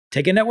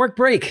Take a network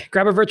break,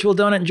 grab a virtual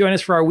donut, and join us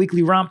for our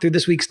weekly romp through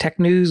this week's tech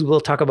news. We'll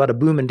talk about a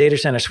boom in data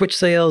center switch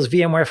sales,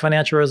 VMware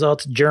financial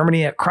results,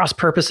 Germany at cross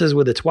purposes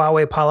with its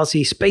Huawei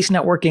policy, space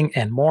networking,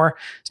 and more.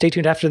 Stay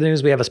tuned after the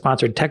news. We have a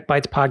sponsored Tech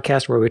Bytes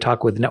podcast where we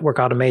talk with network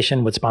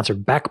automation with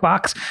sponsored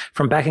Backbox.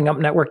 From backing up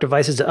network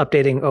devices to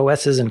updating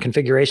OSs and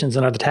configurations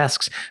and other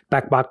tasks,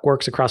 Backbox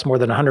works across more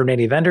than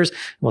 180 vendors.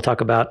 We'll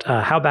talk about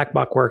how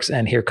Backbox works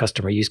and hear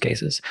customer use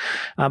cases.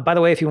 By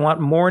the way, if you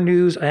want more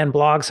news and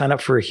blogs, sign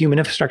up for a Human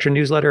Infrastructure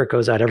newsletter. It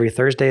goes out every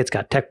Thursday. It's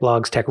got tech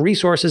blogs, tech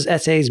resources,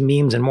 essays,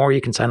 memes, and more. You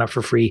can sign up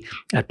for free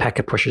at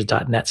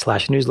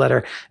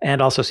packetpushers.net/newsletter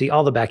and also see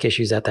all the back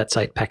issues at that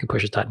site,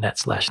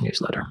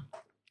 packetpushers.net/newsletter. All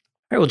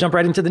right, we'll jump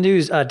right into the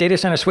news. Data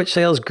center switch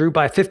sales grew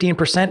by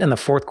 15% in the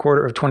fourth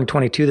quarter of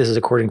 2022. This is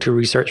according to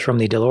research from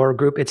the Dell'Oro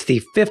Group. It's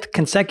the fifth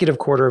consecutive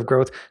quarter of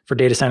growth for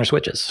data center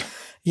switches.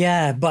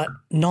 Yeah, but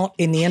not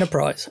in the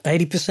enterprise.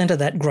 80% of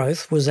that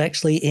growth was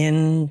actually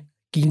in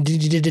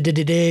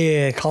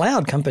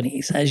cloud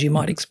companies, as you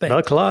might expect.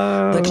 The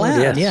cloud,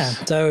 yes. Yeah.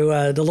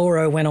 So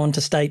Dell'Oro went on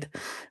to state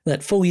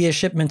that full-year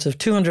shipments of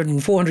 200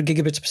 and 400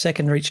 gigabits per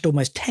second reached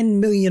almost 10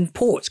 million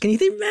ports. Can you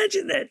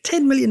imagine that?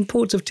 10 million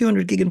ports of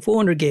 200 gig and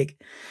 400 gig,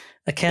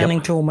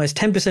 accounting to almost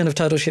 10% of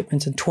total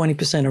shipments and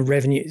 20% of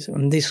revenues.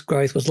 And this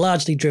growth was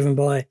largely driven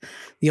by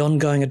the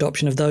ongoing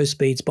adoption of those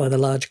speeds by the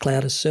large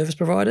cloud as service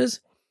providers.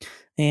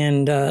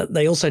 And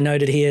they also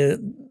noted here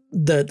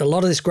that a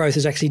lot of this growth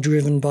is actually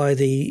driven by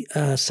the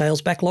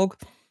sales backlog.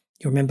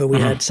 You remember we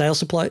had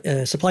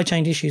supply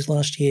chain issues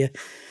last year.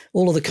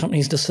 All of the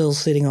companies are still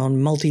sitting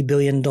on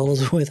multi-billion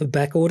dollars worth of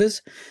back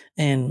orders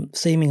and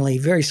seemingly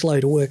very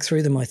slow to work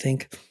through them, I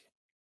think.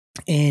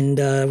 And,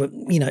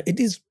 it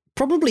is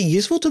probably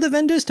useful to the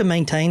vendors to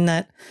maintain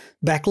that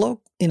backlog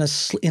in a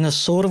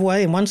sort of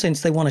way. In one sense,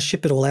 they want to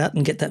ship it all out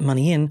and get that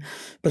money in.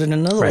 But in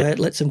another way, it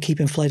lets them keep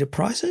inflated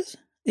prices.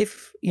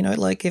 If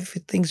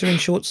things are in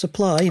short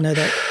supply,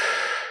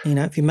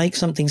 if you make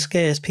something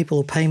scarce, people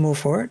will pay more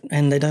for it,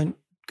 and they don't,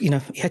 you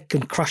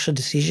can crush a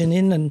decision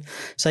in and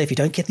say, if you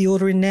don't get the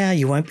order in now,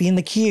 you won't be in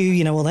the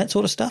queue, all that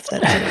sort of stuff,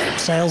 that sort of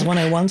sales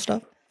 101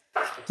 stuff.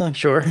 So,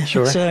 Sure.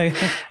 So,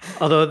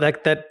 although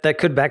that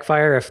could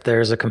backfire if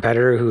there's a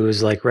competitor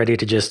who's like ready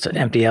to just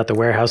empty out the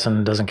warehouse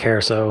and doesn't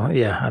care. So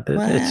yeah,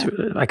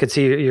 I could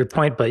see your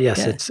point, but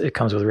yes, it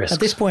comes with risks. At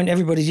this point,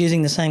 everybody's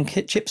using the same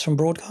chips from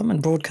Broadcom,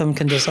 and Broadcom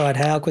can decide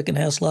how quick and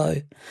how slow.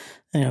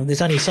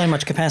 There's only so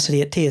much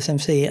capacity at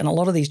TSMC, and a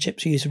lot of these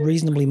chips use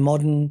reasonably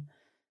modern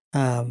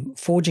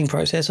forging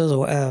processes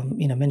or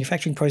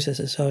manufacturing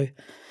processes. So.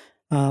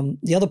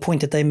 The other point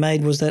that they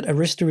made was that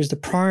Arista is the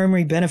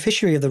primary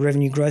beneficiary of the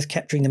revenue growth,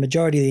 capturing the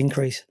majority of the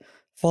increase,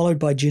 followed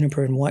by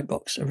Juniper and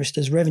Whitebox.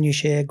 Arista's revenue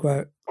share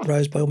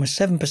rose by almost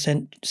 7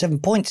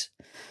 points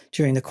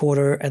during the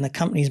quarter, and the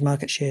company's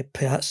market share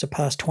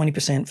surpassed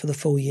 20% for the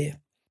full year.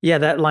 Yeah,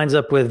 that lines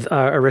up with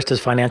Arista's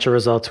financial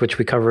results, which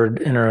we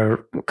covered in a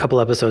couple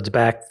episodes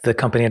back. The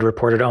company had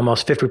reported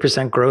almost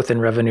 50% growth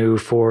in revenue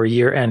for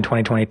year-end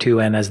 2022,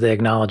 and as they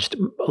acknowledged,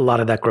 a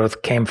lot of that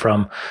growth came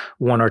from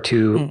one or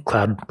two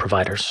cloud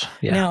providers.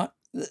 Yeah. Now,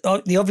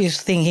 the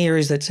obvious thing here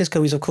is that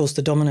Cisco is, of course,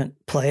 the dominant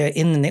player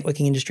in the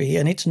networking industry,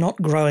 and it's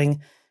not growing.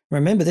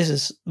 Remember, this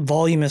is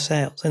volume of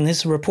sales, and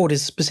this report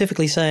is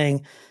specifically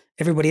saying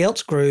everybody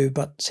else grew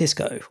but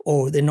Cisco,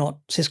 or they're not.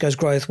 Cisco's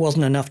growth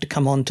wasn't enough to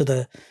come on to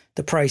the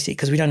précis,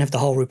 because we don't have the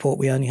whole report,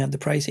 we only have the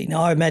précis.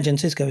 Now, I imagine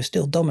Cisco is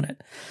still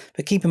dominant,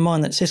 but keep in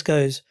mind that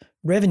Cisco's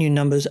revenue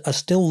numbers are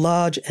still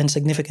large and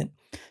significant.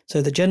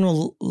 So the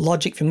general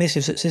logic from this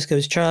is that Cisco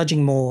is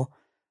charging more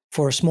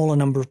for a smaller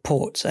number of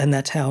ports, and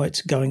that's how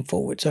it's going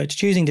forward. So it's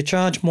choosing to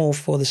charge more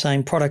for the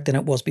same product than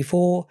it was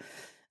before,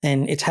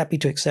 and it's happy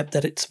to accept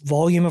that its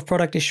volume of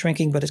product is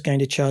shrinking, but it's going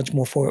to charge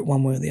more for it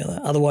one way or the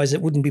other. Otherwise,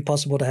 it wouldn't be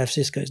possible to have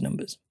Cisco's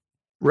numbers.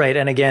 Right.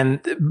 And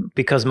again,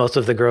 because most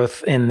of the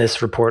growth in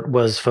this report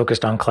was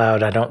focused on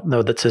cloud, I don't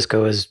know that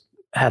Cisco has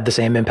had the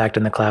same impact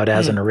in the cloud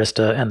as an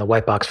Arista and the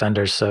Whitebox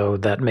vendors. So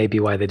that may be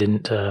why they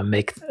didn't didn't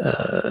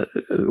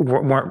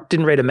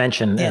rate a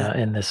mention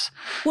in this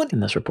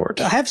report.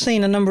 I have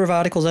seen a number of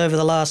articles over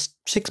the last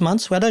 6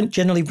 months where I don't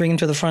generally bring them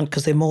to the front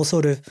because they're more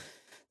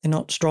they're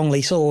not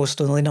strongly sourced,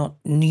 or they're not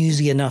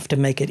newsy enough to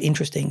make it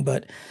interesting.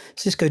 But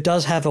Cisco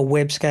does have a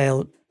web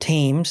scale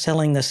team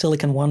selling the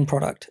Silicon One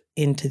product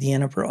into the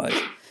enterprise.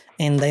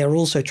 And they are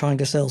also trying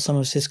to sell some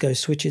of Cisco's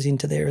switches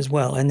into there as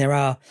well. And there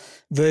are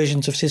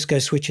versions of Cisco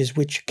switches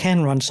which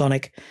can run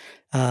Sonic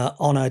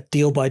on a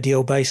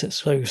deal-by-deal basis.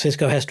 So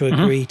Cisco has to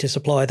agree to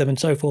supply them and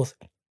so forth.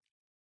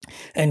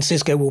 And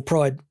Cisco will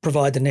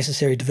provide the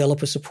necessary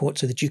developer support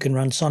so that you can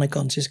run Sonic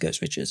on Cisco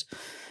switches.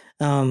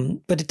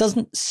 But it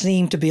doesn't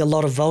seem to be a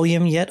lot of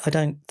volume yet. I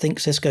don't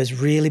think Cisco's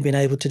really been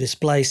able to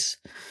displace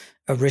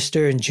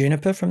Arista and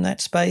Juniper from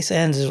that space.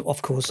 And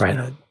of course,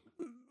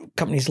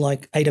 companies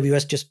like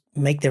AWS just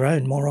make their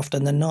own more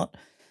often than not.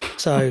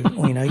 So,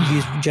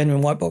 use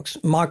genuine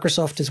Whitebox.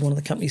 Microsoft is one of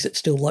the companies that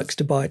still likes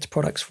to buy its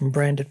products from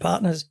branded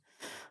partners.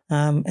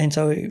 And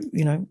so,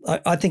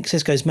 I think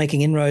Cisco's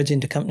making inroads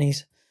into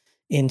companies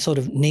in sort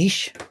of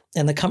niche,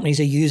 and the companies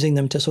are using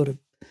them to sort of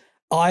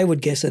I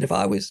would guess that if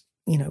I was,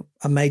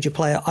 a major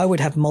player, I would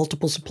have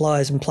multiple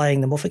suppliers and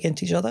playing them off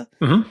against each other.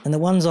 Mm-hmm. And the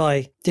ones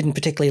I didn't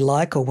particularly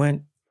like or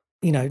weren't,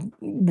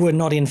 were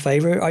not in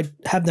favor, I'd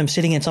have them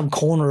sitting in some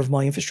corner of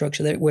my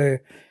infrastructure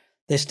where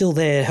they're still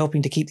there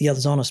helping to keep the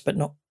others honest, but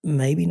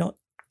maybe not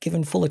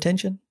given full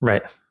attention.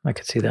 Right. I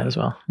could see that as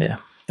well. Yeah.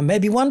 And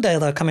maybe one day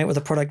they'll come out with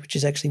a product which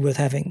is actually worth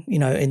having,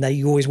 and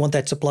you always want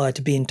that supplier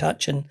to be in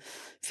touch and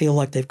feel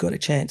like they've got a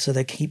chance. So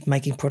they keep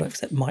making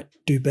products that might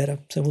do better.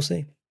 So we'll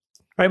see.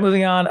 All right,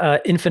 moving on.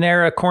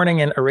 Infinera,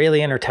 Corning, and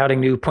Aurelian are touting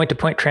new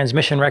point-to-point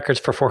transmission records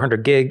for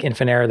 400 gig.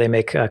 Infinera, they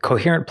make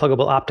coherent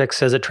pluggable optics,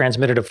 says it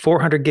transmitted a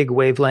 400 gig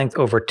wavelength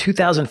over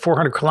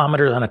 2,400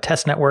 kilometers on a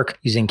test network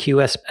using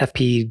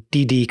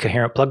QSFP-DD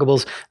coherent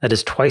pluggables. That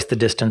is twice the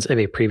distance of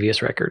a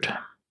previous record.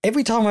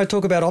 Every time I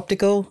talk about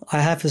optical, I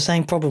have the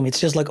same problem.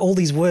 It's just like all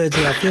these words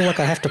that I feel like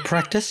I have to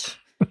practice.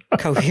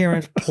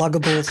 Coherent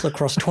pluggables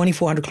across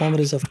 2,400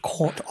 kilometers of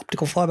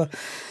optical fiber.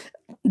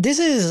 This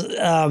is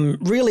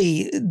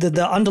really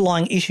the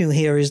underlying issue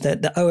here is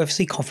that the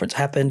OFC conference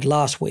happened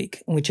last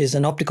week, which is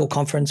an optical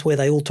conference where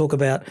they all talk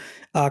about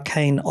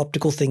arcane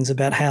optical things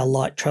about how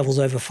light travels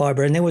over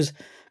fiber. And there was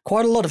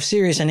quite a lot of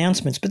serious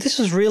announcements, but this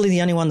was really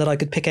the only one that I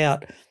could pick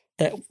out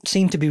that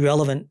seemed to be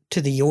relevant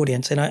to the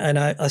audience. And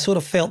I sort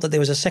of felt that there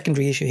was a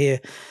secondary issue here.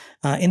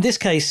 In this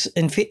case,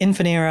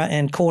 Infinera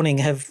and Corning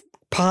have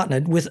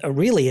partnered with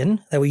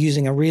Aurelian. They were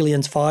using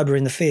Aurelian's fiber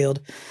in the field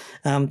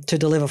to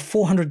deliver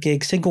 400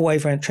 gig single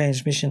wavelength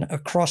transmission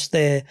across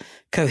their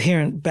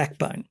coherent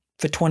backbone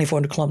for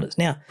 2,400 kilometers.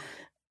 Now,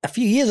 a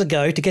few years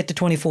ago, to get to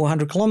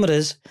 2,400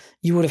 kilometers,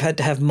 you would have had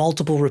to have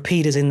multiple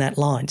repeaters in that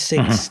line,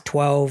 6,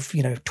 12,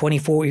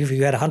 24 if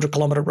you had a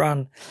 100-kilometer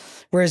run.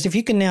 Whereas if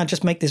you can now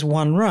just make this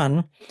one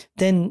run,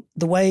 then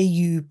the way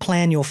you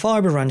plan your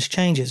fiber runs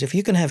changes. If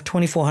you can have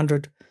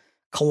 2,400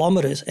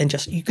 kilometers and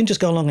you can just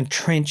go along and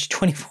trench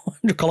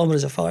 2,400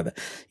 kilometers of fiber.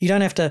 You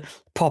don't have to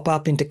pop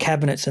up into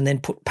cabinets and then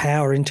put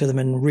power into them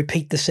and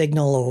repeat the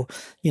signal or,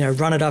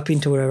 run it up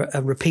into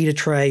a repeater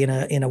tray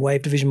in a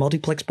wave division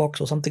multiplex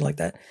box or something like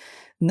that.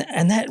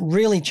 And that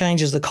really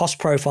changes the cost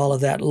profile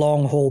of that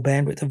long haul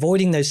bandwidth.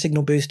 Avoiding those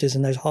signal boosters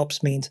and those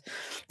hops means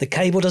the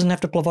cable doesn't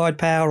have to provide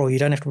power or you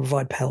don't have to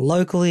provide power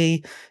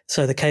locally.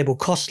 So the cable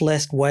costs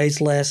less, weighs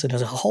less, and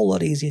is a whole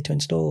lot easier to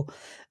install.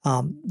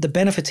 The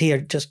benefits here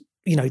just,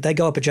 they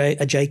go up a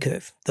J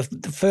curve.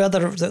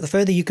 The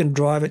further you can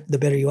drive it, the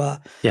better you are.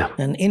 Yeah.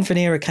 And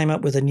Infinera came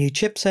up with a new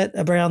chipset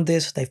around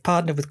this. They've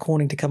partnered with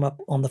Corning to come up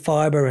on the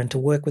fiber and to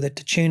work with it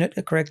to tune it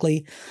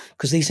correctly,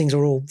 because these things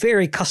are all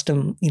very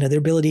custom. Their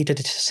ability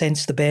to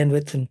sense the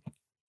bandwidth and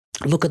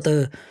look at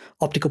the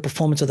optical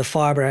performance of the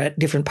fiber at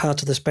different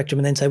parts of the spectrum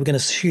and then say, we're going to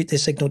shoot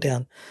this signal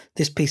down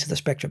this piece of the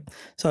spectrum.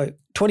 So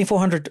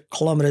 2,400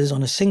 kilometers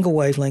on a single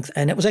wavelength,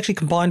 and it was actually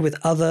combined with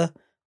other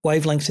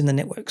wavelengths in the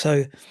network.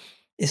 So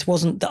this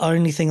wasn't the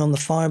only thing on the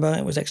fiber.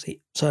 It was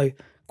actually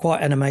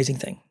quite an amazing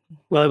thing.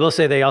 Well, I will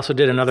say they also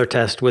did another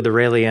test with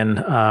Aurelian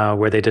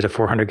where they did a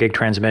 400 gig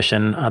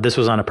transmission. This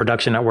was on a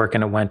production network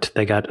and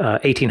they got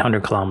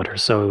 1,800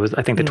 kilometers. So it was,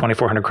 I think the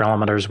 2,400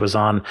 kilometers was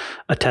on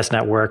a test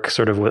network,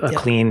 sort of with a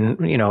clean,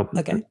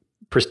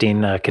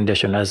 pristine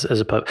condition as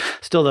opposed.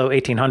 Still though,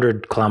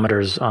 1,800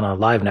 kilometers on a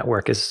live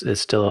network is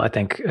still, I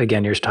think,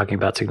 again, you're talking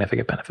about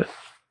significant benefit.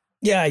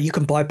 Yeah, you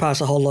can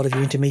bypass a whole lot of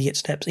your intermediate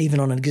steps,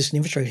 even on an existing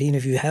infrastructure. Even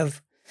if you have,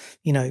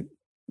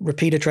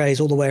 repeater trays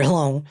all the way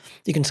along,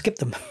 you can skip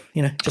them,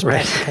 just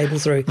pass the cable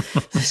through,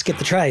 skip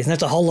the trays. And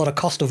that's a whole lot of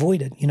cost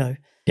avoided,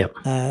 Yep.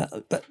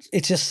 But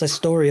it's just a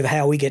story of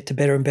how we get to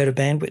better and better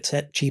bandwidths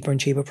at cheaper and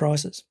cheaper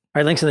prices. All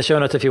right, links in the show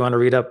notes if you want to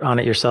read up on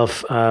it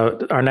yourself.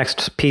 Our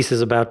next piece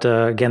is about,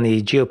 again,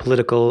 the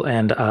geopolitical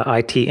and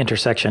IT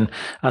intersection.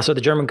 So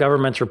the German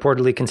government's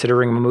reportedly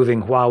considering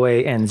removing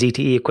Huawei and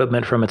ZTE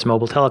equipment from its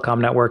mobile telecom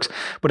networks.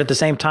 But at the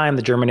same time,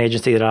 the German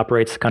agency that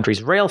operates the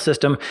country's rail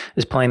system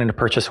is planning to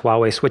purchase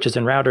Huawei switches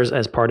and routers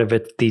as part of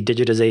the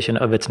digitization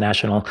of its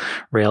national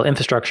rail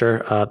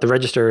infrastructure. The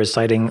Register is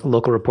citing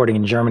local reporting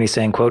in Germany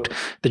saying, quote,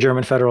 the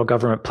German federal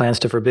government plans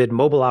to forbid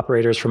mobile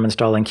operators from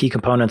installing key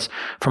components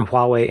from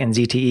Huawei and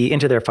ZTE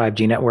into their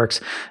 5G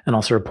networks, and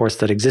also reports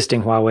that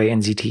existing Huawei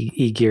and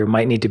ZTE gear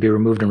might need to be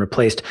removed and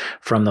replaced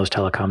from those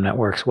telecom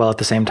networks. While at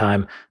the same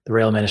time, the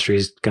rail ministry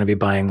is going to be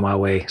buying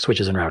Huawei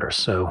switches and routers.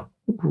 So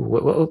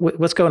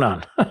what's going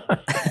on?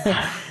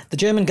 The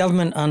German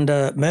government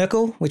under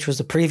Merkel, which was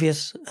the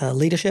previous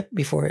leadership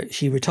before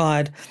she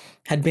retired,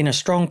 had been a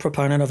strong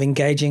proponent of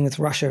engaging with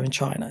Russia and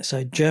China.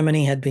 So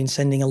Germany had been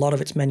sending a lot of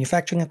its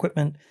manufacturing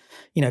equipment,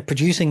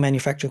 producing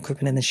manufacturing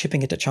equipment and then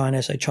shipping it to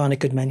China so China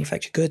could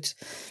manufacture goods.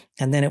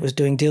 And then it was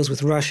doing deals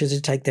with Russia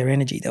to take their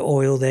energy, their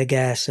oil, their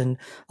gas, and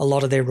a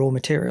lot of their raw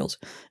materials.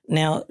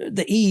 Now,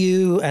 the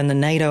EU and the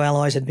NATO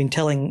allies had been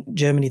telling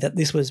Germany that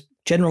this was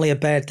generally a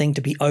bad thing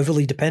to be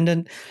overly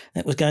dependent.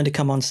 It was going to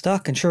come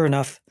unstuck. And sure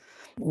enough,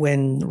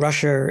 when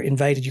Russia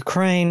invaded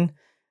Ukraine,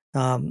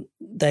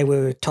 they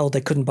were told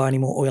they couldn't buy any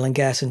more oil and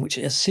gas, and which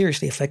has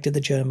seriously affected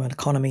the German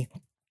economy.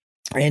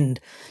 And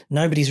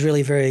nobody's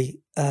really very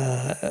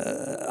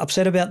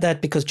upset about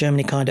that because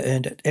Germany kind of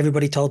earned it.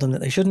 Everybody told them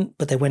that they shouldn't,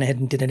 but they went ahead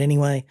and did it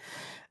anyway.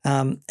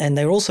 And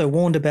they're also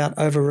warned about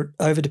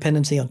over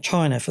dependency on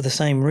China for the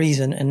same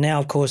reason. And now,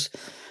 of course,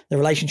 the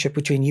relationship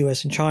between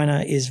US and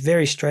China is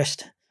very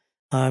stressed.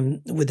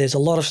 There's a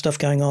lot of stuff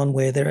going on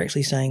where they're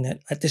actually saying that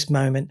at this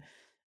moment,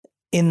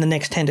 in the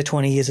next 10 to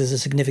 20 years, there's a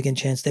significant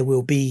chance there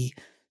will be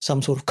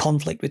some sort of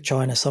conflict with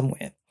China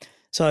somewhere.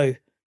 So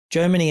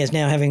Germany is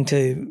now having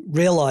to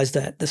realize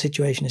that the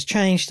situation has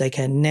changed. They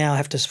can now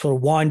have to sort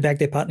of wind back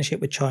their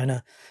partnership with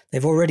China.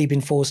 They've already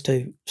been forced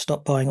to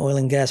stop buying oil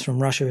and gas from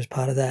Russia as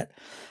part of that.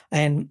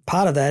 And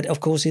part of that,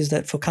 of course, is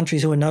that for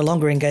countries who are no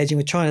longer engaging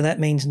with China, that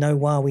means no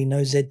Huawei,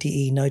 no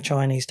ZTE, no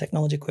Chinese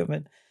technology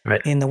equipment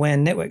in the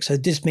WAN network. So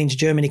this means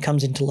Germany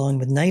comes into line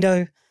with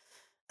NATO,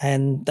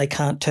 and they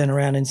can't turn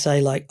around and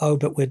say like, oh,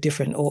 but we're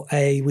different, or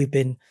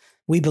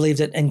we believe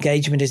that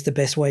engagement is the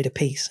best way to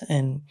peace.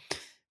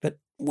 But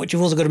what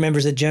you've also got to remember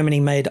is that Germany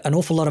made an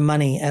awful lot of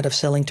money out of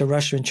selling to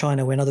Russia and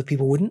China when other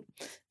people wouldn't,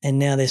 and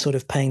now they're sort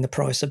of paying the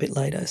price a bit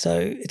later. So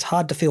it's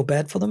hard to feel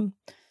bad for them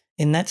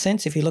in that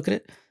sense if you look at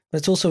it. But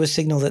it's also a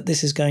signal that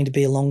this is going to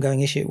be a long-going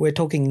issue. We're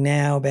talking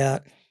now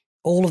about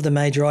all of the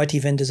major IT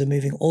vendors are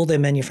moving all their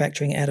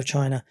manufacturing out of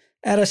China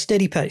at a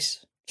steady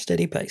pace,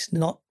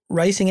 not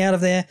racing out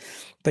of there,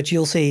 but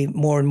you'll see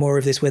more and more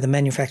of this where the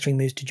manufacturing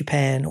moves to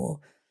Japan, or,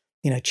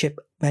 chip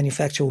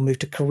manufacture will move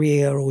to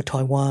Korea or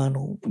Taiwan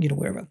or,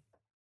 wherever.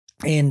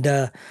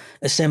 And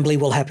assembly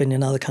will happen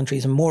in other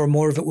countries, and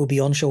more of it will be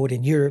onshored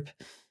in Europe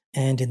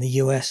and in the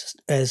US,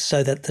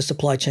 so that the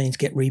supply chains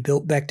get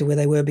rebuilt back to where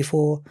they were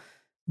before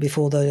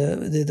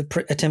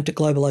the attempt at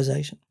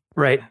globalization.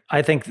 Right.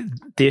 I think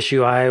the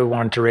issue I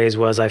wanted to raise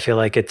was I feel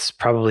like it's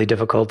probably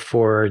difficult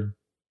for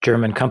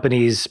German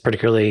companies,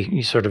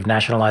 particularly sort of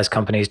nationalized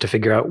companies, to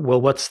figure out,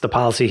 well, what's the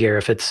policy here?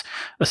 If it's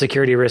a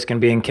security risk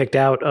and being kicked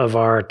out of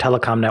our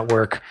telecom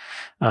network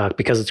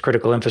because it's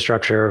critical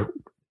infrastructure,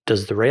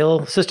 does the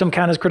rail system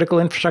count as critical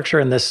infrastructure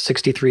in this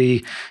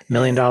 $63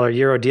 million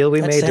euro deal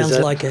we made?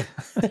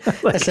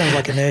 That sounds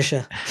like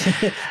inertia.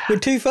 We're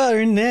too far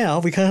in now.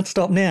 We can't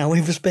stop now.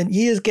 We've spent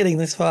years getting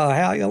this far.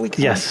 How are we?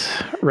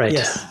 Yes, right.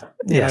 Yes.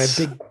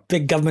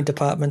 Big government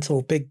departments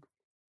or big,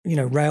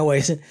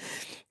 railways,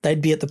 they'd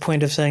be at the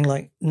point of saying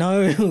like,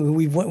 no,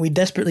 we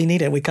desperately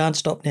need it. We can't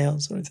stop now,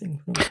 sort of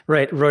thing.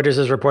 Right. Reuters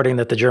is reporting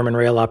that the German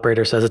rail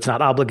operator says it's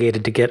not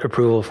obligated to get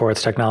approval for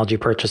its technology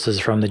purchases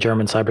from the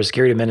German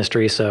cybersecurity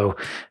ministry. So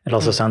it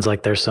also sounds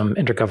like there's some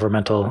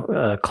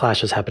intergovernmental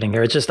clashes happening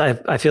here. It's just,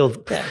 I feel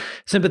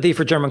sympathy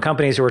for German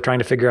companies who are trying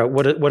to figure out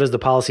what is the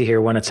policy here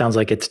when it sounds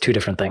like it's two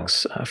different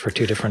things for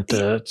two different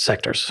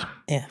sectors.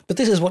 Yeah. But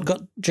this is what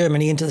got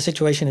Germany into the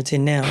situation it's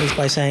in now, is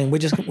by saying we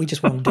just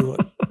want to do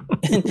it.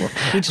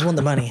 We just want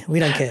the money. We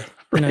don't care.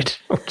 Right.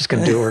 We're just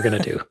going to do what we're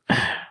going to do.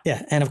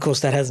 Yeah. And of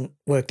course that hasn't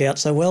worked out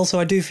so well. So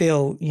I do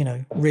feel,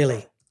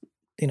 really,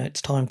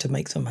 it's time to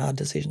make some hard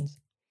decisions.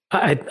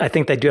 I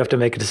think they do have to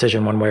make a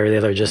decision one way or the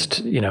other,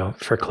 just,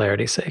 for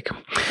clarity's sake.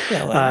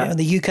 Yeah. Well,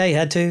 the UK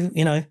had to,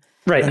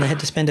 right. And they had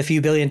to spend a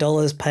few $1 billion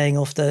paying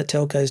off the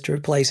telcos to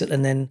replace it.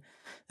 And then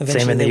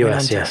eventually same in the they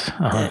US, went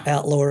on to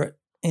outlaw it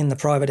in the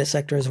private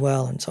sector as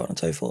well, and so on and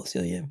so forth.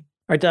 So, yeah.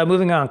 All right,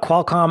 moving on.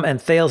 Qualcomm and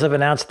Thales have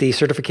announced the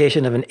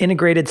certification of an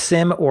integrated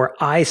SIM, or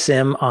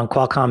iSIM, on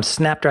Qualcomm's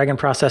Snapdragon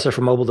processor for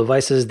mobile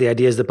devices. The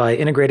idea is that by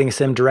integrating a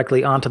SIM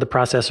directly onto the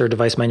processor,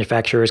 device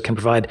manufacturers can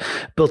provide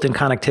built-in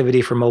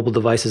connectivity for mobile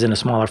devices in a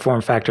smaller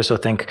form factor. So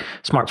think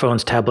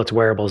smartphones, tablets,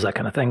 wearables, that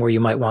kind of thing, where you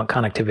might want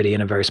connectivity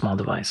in a very small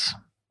device.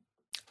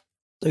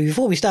 So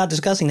before we start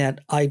discussing that,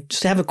 I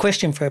just have a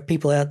question for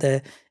people out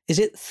there. Is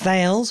it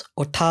Thales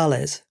or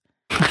Thales?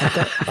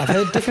 I've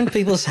heard different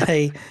people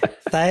say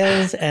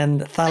Thales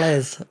and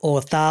Thales,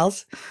 or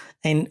Thales,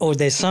 or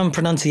there's some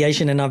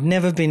pronunciation, and I've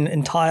never been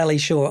entirely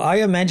sure. I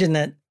imagine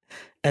that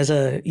as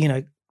a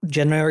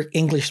generic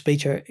English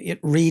speaker, it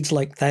reads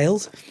like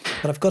Thales,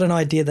 but I've got an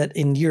idea that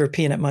in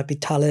European it might be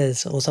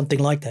Thales or something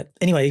like that.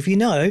 Anyway, if you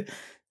know,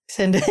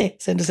 send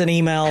us an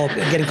email or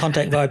get in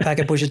contact via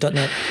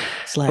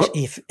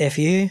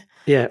packetpushers.net/fu.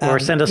 Yeah, or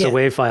send us a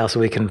WAV file so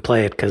we can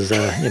play it, because,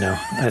 I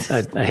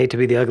hate to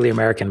be the ugly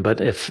American, but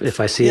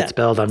if I see it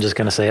spelled, I'm just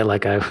going to say it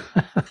like I'm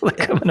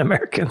an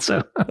American.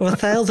 So well,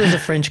 Thales is a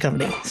French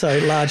company, so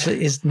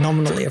largely is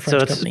nominally a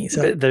French company.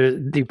 So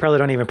you probably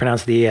don't even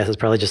pronounce the ES. It's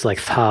probably just like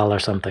Thal or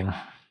something.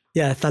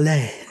 Yeah,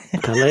 Thales.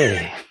 Thales.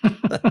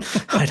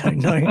 I don't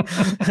know.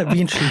 It'd be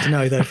interesting to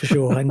know, though, for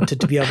sure, and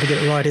to be able to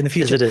get it right in the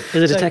future. Is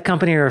it a tech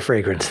company or a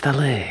fragrance?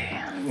 Thales.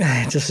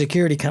 It's a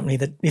security company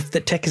that, if the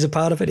tech is a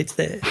part of it, it's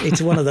there.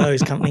 It's one of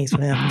those companies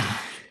now.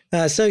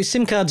 So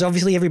SIM cards,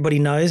 obviously everybody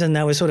knows, and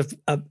they were sort of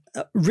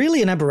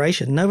really an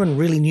aberration. No one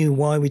really knew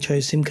why we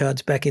chose SIM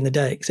cards back in the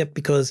day, except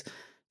because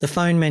the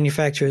phone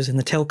manufacturers and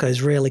the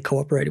telcos rarely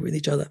cooperated with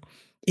each other.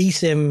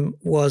 eSIM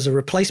was a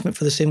replacement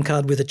for the SIM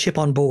card with a chip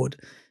on board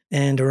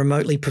and a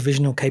remotely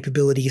provisional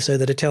capability so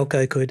that a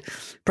telco could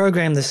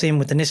program the SIM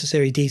with the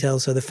necessary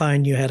details so the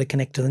phone knew how to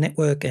connect to the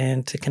network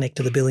and to connect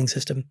to the billing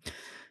system.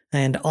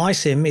 And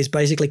iSIM is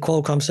basically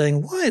Qualcomm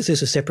saying, why is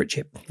this a separate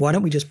chip? Why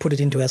don't we just put it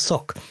into our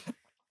SoC?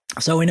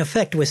 So in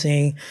effect, we're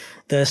seeing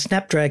the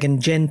Snapdragon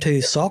Gen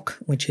 2 SoC,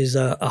 which is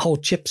a whole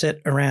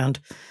chipset around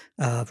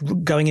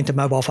going into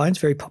mobile phones,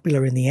 very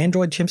popular in the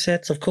Android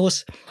chipsets, of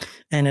course,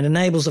 and it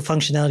enables the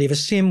functionality of a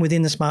SIM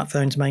within the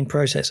smartphone's main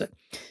processor.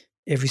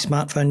 Every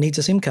smartphone needs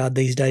a SIM card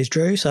these days,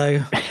 Drew, so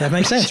that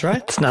makes sense,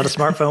 right? It's not a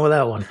smartphone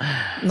without one.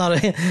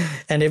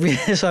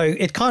 So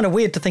it's kind of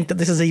weird to think that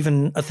this is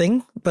even a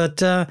thing, but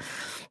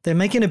they're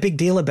making a big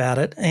deal about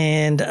it.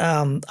 And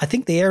I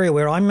think the area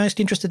where I'm most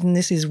interested in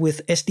this is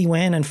with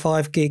SD-WAN and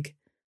 5G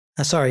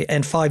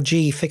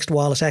fixed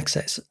wireless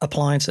access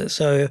appliances.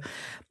 So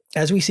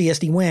as we see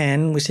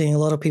SD-WAN, we're seeing a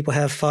lot of people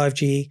have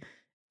 5G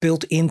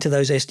built into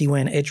those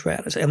SD-WAN edge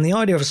routers. And the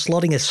idea of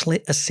slotting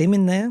a SIM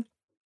in there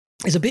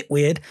is a bit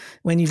weird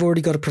when you've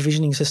already got a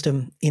provisioning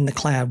system in the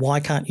cloud.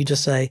 Why can't you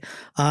just say,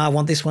 I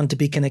want this one to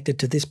be connected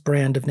to this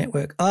brand of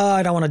network.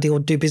 I don't want to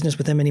do business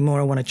with them anymore.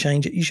 I want to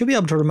change it. You should be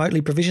able to remotely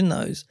provision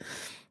those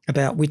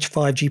about which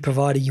 5G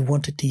provider you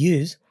want it to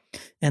use.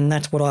 And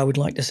that's what I would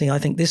like to see. I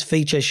think this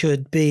feature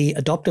should be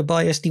adopted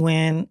by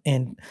SD-WAN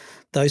and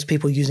those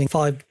people using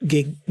 5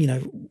 gig,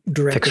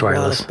 direct fixed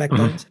wireless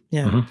backbones.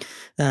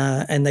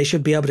 And they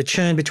should be able to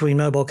churn between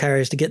mobile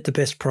carriers to get the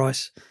best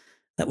price.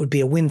 That would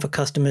be a win for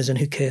customers, and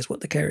who cares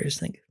what the carriers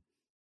think?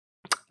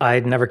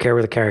 I'd never care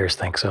what the carriers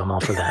think, so I'm all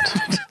for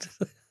that.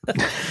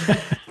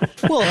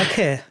 Well, I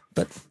care,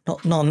 but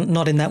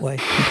not in that way.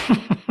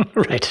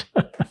 Right.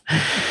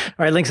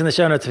 All right, links in the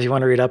show notes if you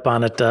want to read up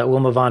on it. We'll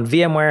move on.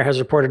 VMware has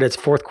reported its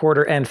fourth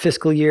quarter and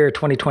fiscal year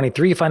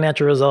 2023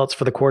 financial results.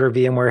 For the quarter,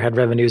 VMware had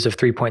revenues of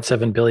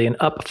 $3.7 billion,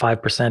 up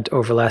 5%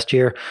 over last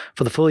year.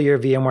 For the full year,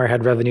 VMware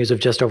had revenues of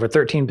just over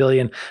 $13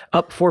 billion,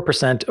 up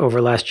 4%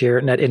 over last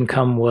year. Net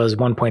income was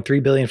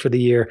 $1.3 billion for the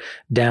year,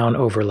 down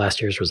over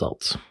last year's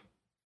results.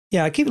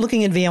 Yeah, I keep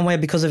looking at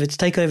VMware because of its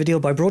takeover deal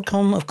by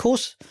Broadcom, of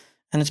course,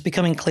 and it's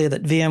becoming clear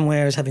that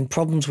VMware is having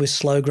problems with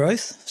slow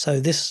growth. So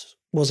this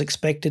was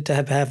expected to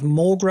have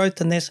more growth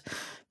than this,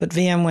 but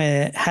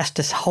VMware has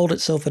to hold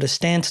itself at a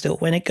standstill.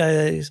 When it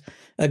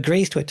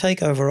agrees to a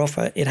takeover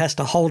offer, it has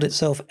to hold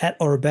itself at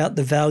or about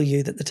the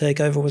value that the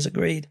takeover was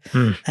agreed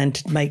and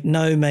to make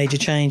no major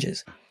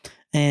changes.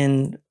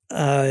 And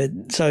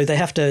so they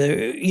have to,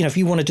 if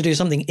you wanted to do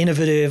something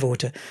innovative or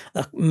to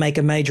make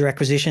a major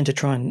acquisition to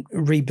try and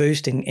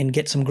reboost and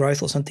get some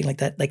growth or something like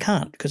that, they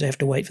can't because they have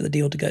to wait for the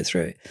deal to go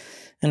through.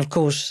 And of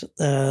course,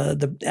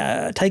 the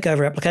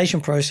takeover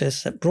application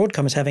process that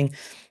Broadcom is having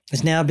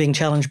is now being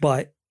challenged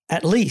by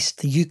at least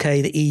the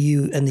UK, the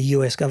EU, and the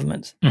US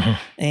governments.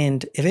 Mm-hmm.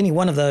 And if any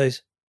one of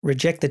those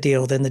reject the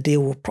deal, then the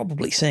deal will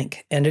probably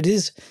sink. And it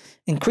is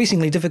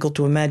increasingly difficult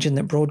to imagine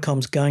that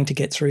Broadcom's going to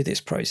get through this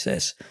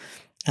process.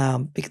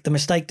 The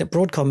mistake that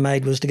Broadcom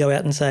made was to go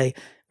out and say,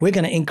 we're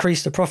going to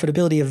increase the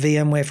profitability of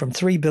VMware from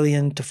 $3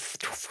 billion to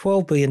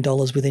 $12 billion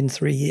within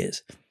 3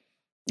 years.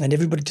 And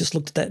everybody just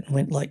looked at that and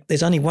went like,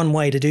 there's only one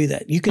way to do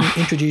that. You can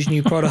introduce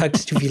new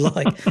products if you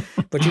like,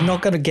 but you're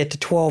not going to get to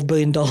 $12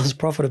 billion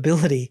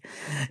profitability,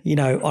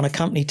 on a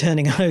company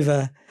turning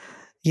over,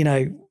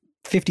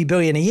 $50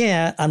 billion a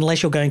year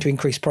unless you're going to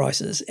increase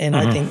prices. And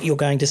I think you're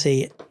going to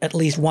see at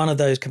least one of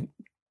those,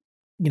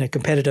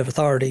 competitive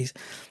authorities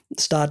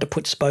start to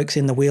put spokes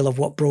in the wheel of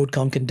what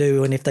Broadcom can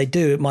do. And if they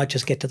do, it might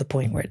just get to the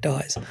point where it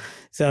dies.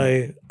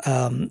 So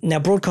now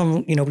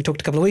Broadcom, we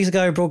talked a couple of weeks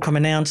ago, Broadcom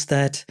announced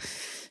that,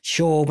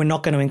 sure, we're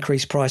not going to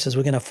increase prices.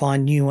 We're going to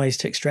find new ways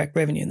to extract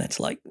revenue.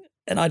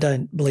 And I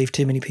don't believe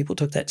too many people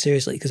took that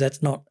seriously because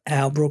that's not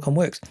how Broadcom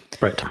works.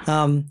 Right.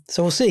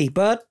 So we'll see.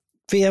 But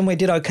VMware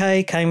did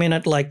okay, came in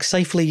at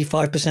safely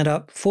 5%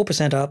 up,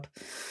 4% up.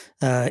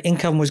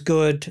 Income was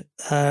good.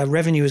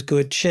 Revenue was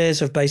good. Shares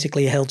have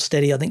basically held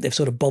steady. I think they've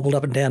sort of bobbled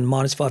up and down,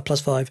 -5,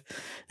 +5,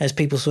 as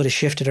people sort of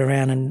shifted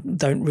around and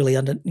don't really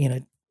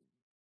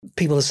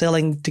people are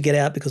selling to get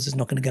out because it's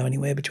not going to go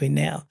anywhere between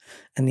now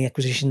and the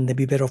acquisition. They'd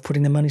be better off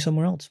putting their money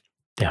somewhere else.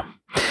 Yeah.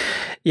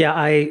 Yeah,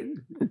 I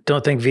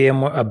don't think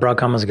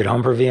Broadcom is a good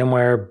home for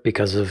VMware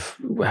because of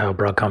how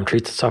Broadcom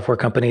treats its software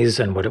companies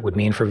and what it would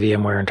mean for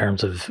VMware in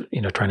terms of,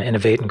 trying to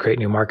innovate and create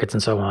new markets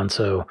and so on.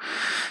 So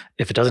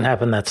if it doesn't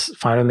happen, that's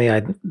fine with me.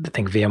 I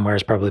think VMware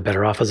is probably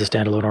better off as a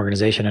standalone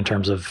organization in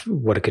terms of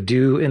what it could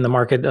do in the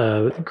market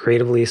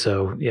creatively.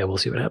 So yeah, we'll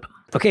see what happens.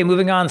 Okay,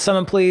 moving on. Some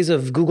employees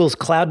of Google's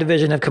cloud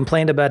division have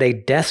complained about a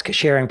desk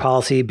sharing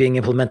policy being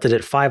implemented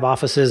at 5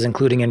 offices,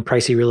 including in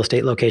pricey real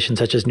estate locations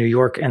such as New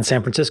York and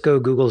San Francisco.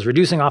 Google's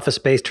reducing office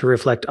space to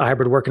reflect a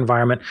hybrid work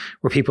environment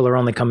where people are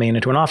only coming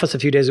into an office a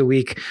few days a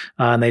week,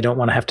 and they don't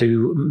want to have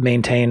to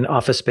maintain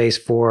office space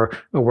for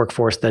a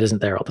workforce that isn't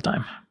there all the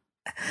time.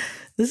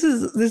 This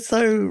is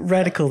so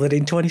radical that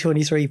in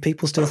 2023,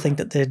 people still think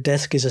that their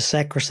desk is a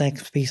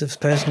sacrosanct piece of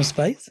personal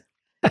space.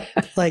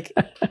 It's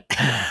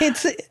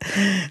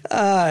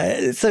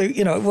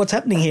what's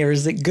happening here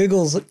is that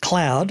Google's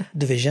cloud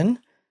division,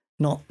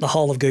 not the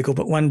whole of Google,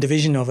 but one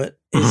division of it,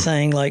 is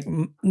saying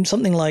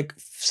something like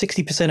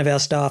 60% of our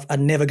staff are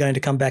never going to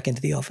come back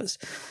into the office.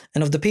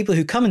 And of the people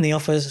who come in the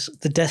office,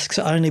 the desks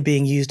are only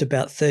being used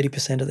about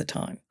 30% of the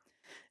time.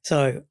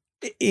 So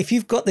if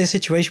you've got this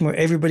situation where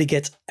everybody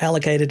gets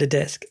allocated a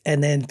desk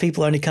and then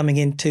people are only coming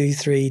in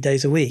 2-3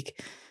 days a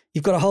week,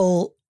 you've got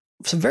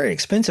some very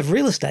expensive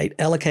real estate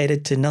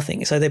allocated to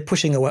nothing. So they're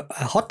pushing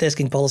a hot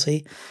desking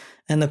policy,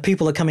 and the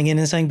people are coming in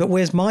and saying, but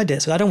where's my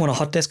desk? I don't want a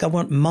hot desk. I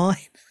want mine.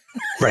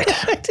 Right.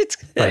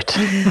 Right.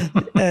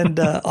 And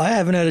I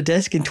haven't had a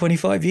desk in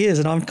 25 years,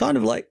 and I'm kind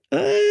of like,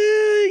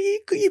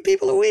 you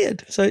people are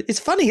weird. So it's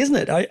funny, isn't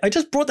it? I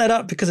just brought that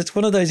up because it's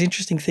one of those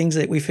interesting things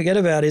that we forget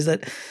about, is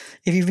that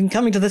if you've been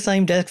coming to the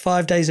same desk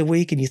 5 days a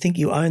week and you think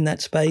you own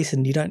that space,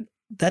 and you don't,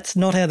 that's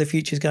not how the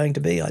future is going to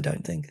be, I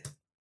don't think.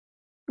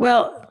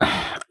 Well,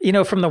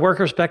 from the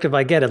worker perspective,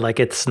 I get it.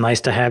 Like, it's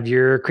nice to have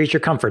your creature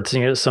comforts,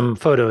 some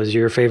photos,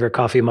 your favorite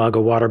coffee mug,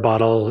 a water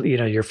bottle,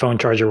 your phone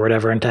charger,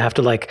 whatever, and to have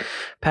to like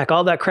pack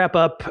all that crap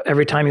up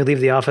every time you leave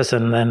the office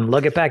and then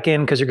lug it back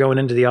in because you're going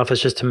into the office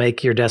just to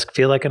make your desk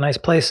feel like a nice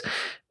place.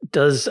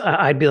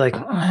 I'd be like,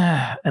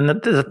 and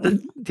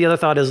the other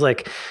thought is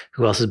like,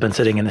 who else has been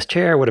sitting in this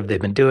chair? What have they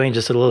been doing?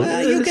 Just a little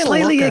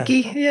slightly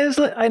icky. Yeah,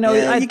 I know.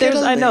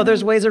 I know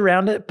there's ways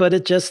around it, but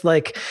it just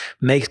like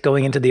makes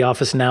going into the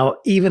office now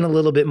even a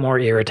little bit more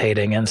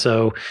irritating. And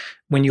so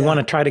when you want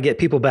to try to get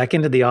people back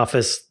into the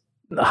office,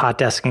 hot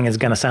desking is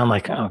going to sound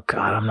like, oh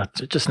God,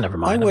 just never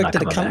mind. I worked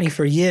at a company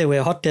for a year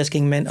where hot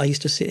desking meant I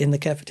used to sit in the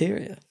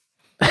cafeteria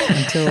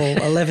until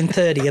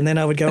 11:30, and then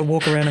I would go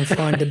walk around and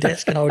find a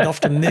desk, and I would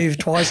often move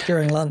twice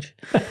during lunch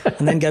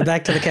and then go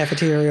back to the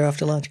cafeteria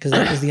after lunch because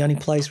that was the only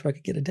place where I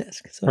could get a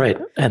desk. So right,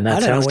 and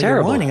that sounds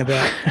terrible. I don't know what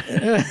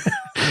you're whining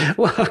about.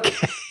 Well,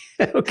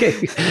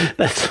 okay.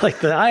 That's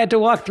like I had to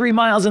walk 3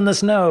 miles in the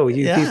snow.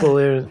 People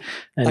are,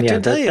 and I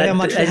can tell you how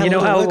much. And you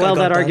know how well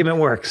that argument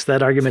works.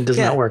 That argument does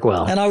not work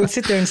well. And I would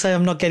sit there and say,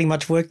 I'm not getting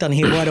much work done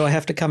here. Why do I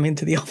have to come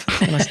into the office?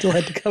 And I still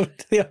had to come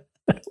into the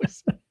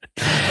office.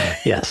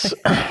 Yes.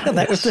 And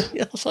that was so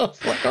I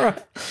was like, all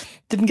right,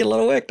 didn't get a lot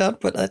of work done,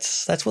 but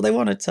that's what they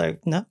wanted. So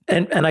no.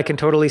 And I can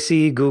totally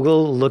see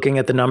Google looking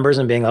at the numbers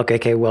and being like,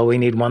 okay, well, we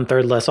need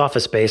 1/3 less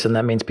office space, and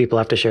that means people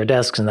have to share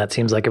desks, and that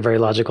seems like a very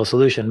logical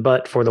solution.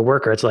 But for the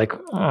worker, it's like,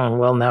 oh,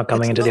 well, now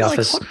coming into the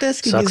office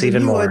sucks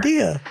even more.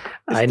 Idea.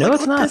 I know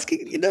it's not.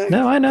 Desking,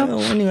 No, I know.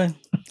 Oh, anyway,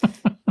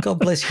 God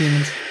bless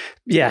humans.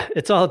 Yeah,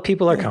 it's all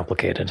people are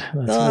complicated.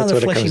 That's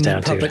what it comes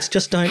down to. Puppets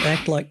just don't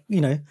act like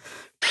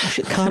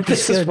it can't be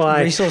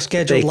resource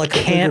scheduled they like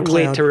can't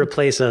wait to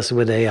replace us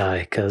with AI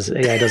because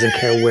AI doesn't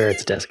care where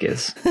its desk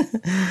is.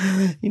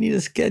 You need a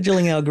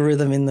scheduling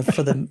algorithm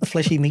for the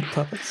fleshy meat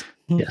puppets.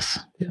 Yes.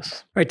 All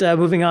right,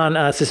 moving on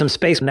to some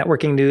space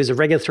networking news. A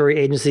regulatory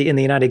agency in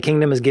the United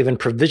Kingdom has given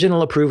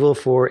provisional approval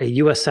for a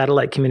U.S.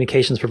 satellite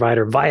communications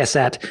provider,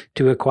 Viasat,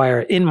 to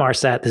acquire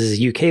Inmarsat. This is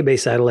a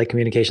UK-based satellite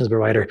communications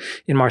provider.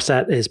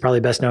 Inmarsat is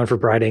probably best known for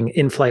providing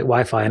in-flight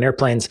Wi-Fi on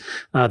airplanes.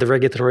 The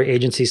regulatory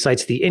agency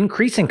cites the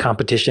increasing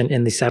competition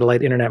in the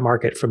satellite internet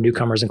market from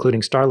newcomers,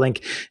 including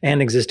Starlink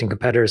and existing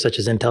competitors such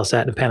as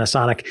Intelsat and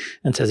Panasonic,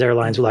 and says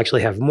airlines will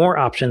actually have more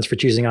options for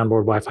choosing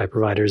onboard Wi-Fi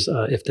providers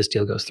if this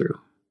deal goes through.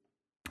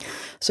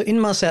 So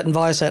Inmarsat and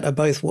Viasat are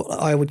both what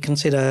I would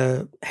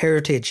consider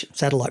heritage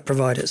satellite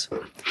providers.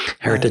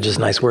 Heritage is a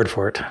nice word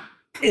for it.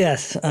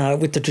 Yes,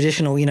 with the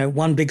traditional,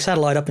 one big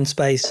satellite up in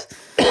space,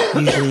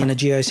 usually in a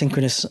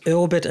geosynchronous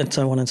orbit and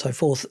so on and so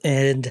forth.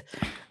 And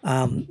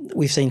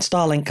we've seen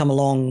Starlink come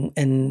along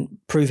and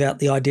prove out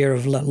the idea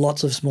of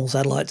lots of small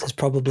satellites is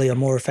probably a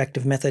more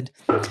effective method.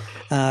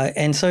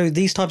 And so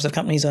these types of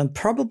companies are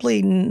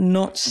probably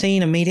not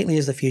seen immediately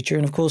as the future.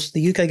 And of course,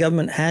 the UK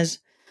government has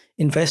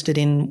invested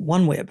in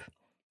OneWeb,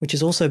 which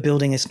is also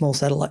building a small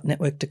satellite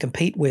network to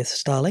compete with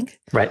Starlink.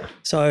 Right.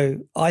 So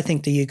I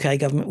think the UK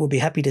government will be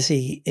happy to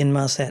see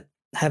Inmarsat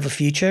have a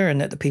future and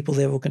that the people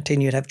there will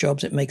continue to have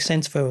jobs. It makes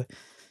sense for,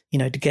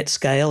 to get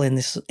scale in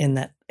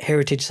that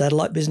heritage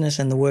satellite business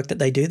and the work that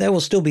they do. They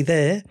will still be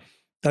there.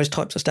 Those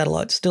types of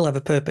satellites still have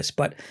a purpose.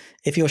 But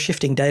if you're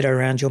shifting data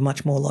around, you're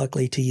much more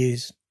likely to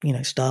use,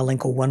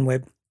 Starlink or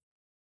OneWeb.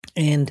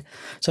 And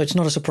so it's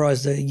not a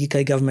surprise the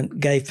UK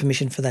government gave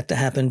permission for that to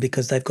happen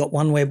because they've got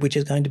OneWeb, which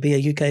is going to be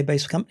a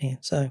UK-based company.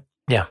 So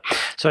yeah.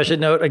 So I should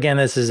note, again,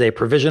 this is a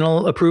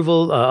provisional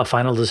approval. A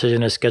final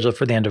decision is scheduled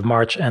for the end of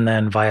March. And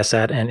then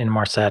Viasat and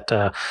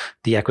Inmarsat,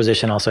 the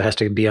acquisition also has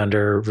to be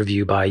under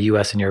review by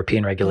U.S. and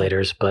European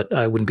regulators. But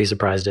I wouldn't be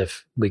surprised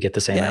if we get the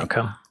same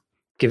outcome,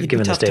 given the state of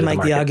the market. It's tough to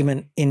make the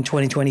argument in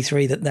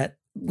 2023 that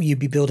you'd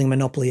be building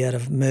monopoly out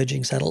of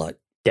merging satellite,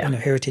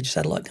 heritage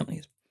satellite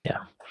companies. Yeah.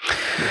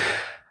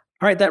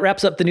 All right, that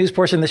wraps up the news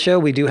portion of the show.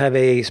 We do have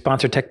a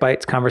sponsored Tech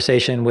Bytes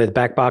conversation with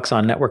Backbox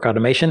on network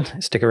automation.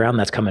 Stick around,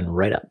 that's coming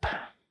right up.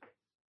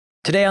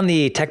 Today on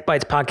the Tech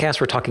Bytes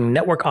podcast, we're talking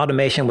network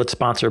automation with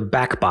sponsor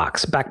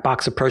Backbox.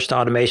 Backbox's approach to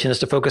automation is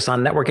to focus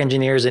on network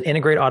engineers and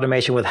integrate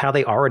automation with how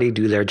they already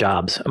do their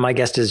jobs. My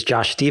guest is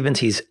Josh Stevens.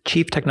 He's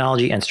Chief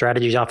Technology and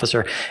Strategies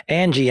Officer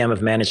and GM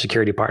of Managed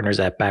Security Partners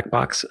at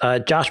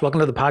Backbox. Josh, welcome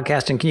to the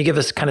podcast. And can you give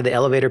us kind of the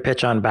elevator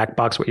pitch on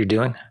Backbox, what you're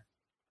doing?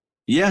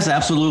 Yes,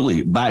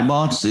 absolutely.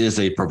 BackBox is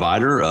a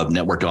provider of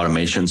network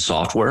automation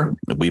software.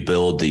 We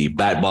build the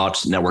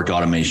BackBox network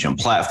automation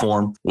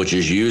platform, which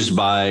is used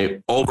by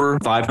over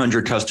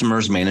 500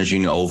 customers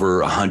managing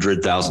over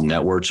 100,000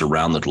 networks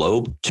around the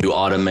globe to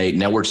automate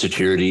network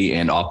security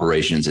and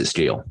operations at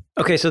scale.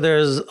 Okay, so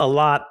there's a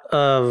lot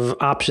of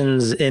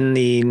options in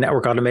the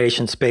network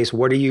automation space.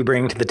 What are you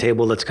bringing to the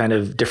table that's kind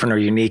of different or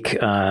unique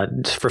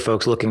for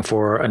folks looking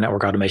for a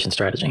network automation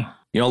strategy?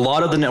 A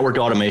lot of the network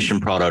automation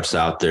products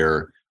out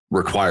there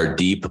require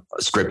deep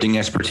scripting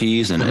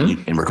expertise and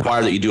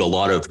require that you do a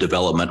lot of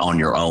development on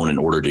your own in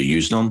order to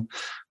use them.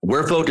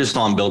 We're focused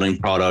on building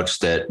products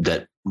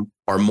that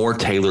are more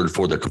tailored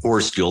for the core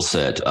skill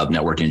set of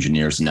network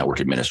engineers and network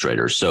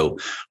administrators. So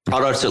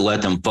products that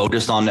let them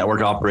focus on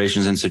network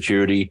operations and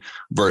security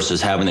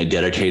versus having to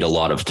dedicate a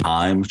lot of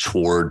time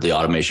toward the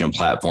automation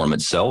platform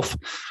itself.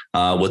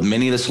 With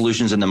many of the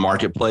solutions in the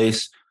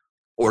marketplace,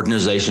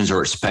 organizations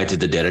are expected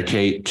to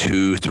dedicate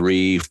 2,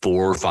 3,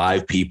 4,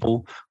 5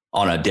 people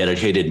on a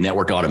dedicated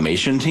network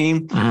automation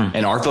team.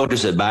 And our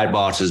focus at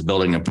BackBox is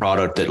building a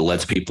product that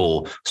lets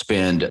people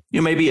spend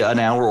maybe an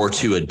hour or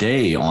two a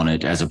day on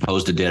it, as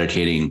opposed to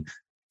dedicating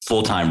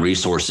full-time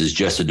resources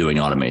just to doing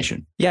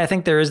automation. Yeah, I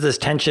think there is this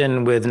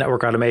tension with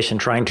network automation,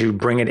 trying to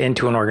bring it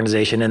into an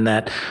organization in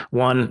that,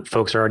 one,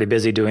 folks are already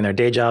busy doing their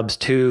day jobs.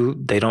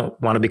 Two, they don't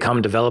want to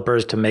become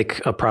developers to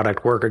make a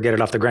product work or get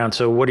it off the ground.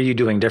 So what are you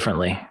doing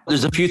differently?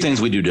 There's a few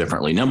things we do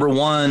differently. Number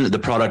one, the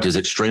product is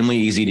extremely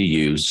easy to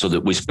use, so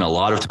that we spend a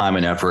lot of time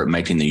and effort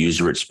making the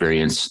user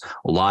experience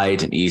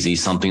light and easy,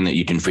 something that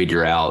you can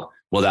figure out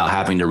without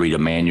having to read a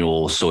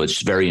manual. So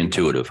it's very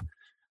intuitive.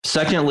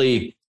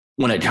 Secondly,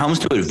 when it comes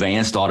to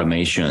advanced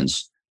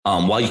automations,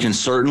 while you can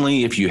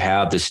certainly, if you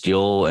have the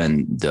skill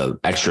and the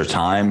extra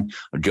time,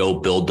 go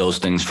build those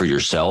things for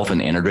yourself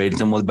and integrate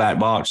them with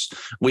BackBox,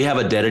 we have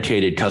a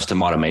dedicated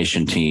custom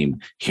automation team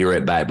here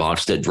at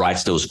BackBox that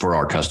writes those for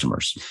our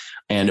customers.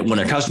 And when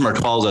a customer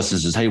calls us and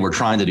says, hey, we're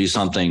trying to do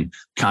something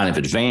kind of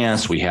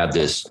advanced, we have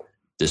this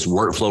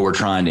workflow we're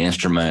trying to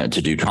instrument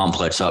to do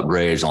complex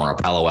upgrades on our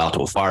Palo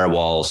Alto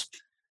firewalls,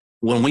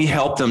 when we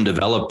help them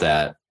develop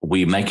that,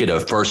 we make it a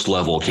first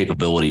level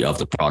capability of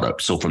the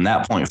product. So from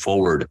that point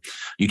forward,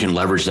 you can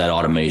leverage that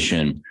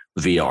automation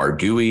via our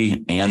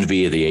GUI and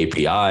via the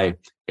API.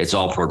 It's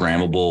all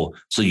programmable,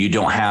 so you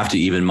don't have to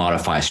even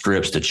modify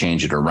scripts to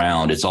change it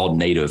around. It's all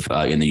native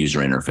in the user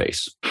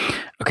interface.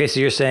 Okay, so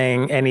you're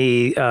saying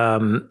any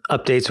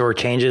updates or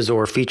changes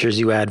or features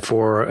you add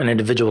for an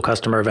individual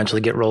customer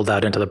eventually get rolled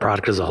out into the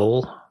product as a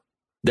whole?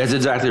 That's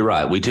exactly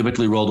right. We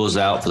typically roll those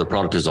out for the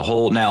product as a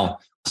whole. Now,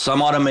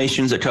 some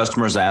automations that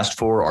customers asked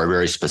for are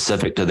very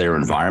specific to their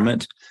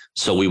environment.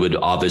 So we would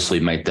obviously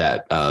make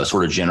that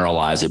sort of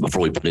generalize it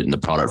before we put it in the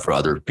product for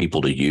other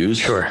people to use.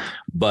 Sure.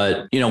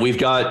 But, we've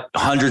got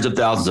hundreds of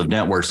thousands of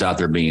networks out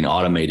there being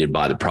automated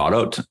by the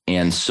product.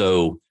 And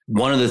so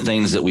one of the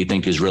things that we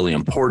think is really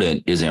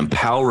important is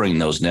empowering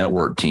those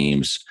network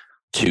teams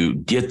to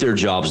get their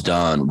jobs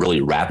done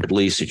really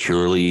rapidly,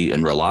 securely,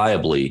 and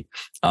reliably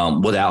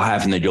without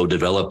having to go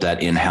develop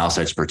that in-house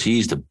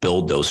expertise to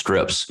build those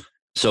scripts.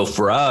 So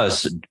for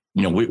us,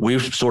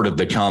 we've sort of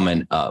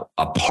become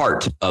a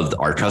part of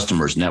our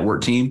customers'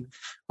 network team.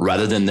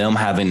 Rather than them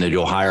having to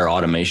go hire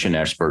automation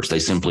experts, they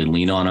simply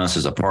lean on us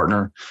as a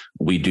partner.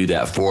 We do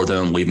that for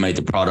them. We've made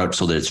the product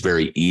so that it's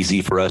very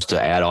easy for us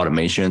to add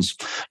automations.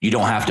 You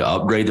don't have to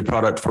upgrade the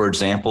product, for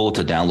example,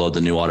 to download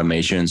the new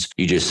automations.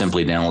 You just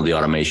simply download the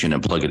automation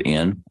and plug it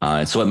in.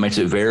 And so it makes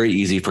it very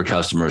easy for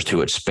customers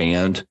to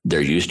expand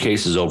their use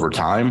cases over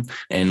time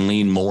and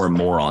lean more and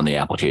more on the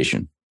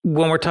application.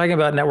 When we're talking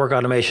about network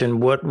automation,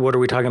 what are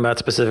we talking about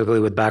specifically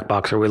with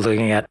BackBox? Are we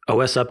looking at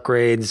OS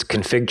upgrades,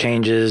 config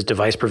changes,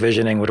 device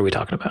provisioning? What are we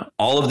talking about?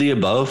 All of the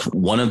above.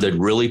 One of the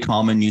really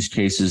common use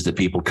cases that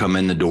people come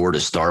in the door to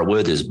start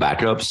with is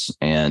backups.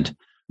 And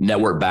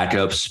network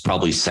backups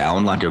probably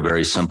sound like a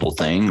very simple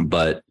thing,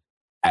 but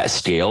at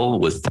scale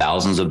with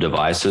thousands of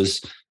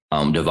devices,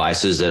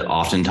 devices that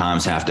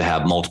oftentimes have to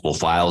have multiple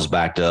files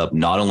backed up,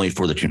 not only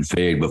for the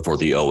config, but for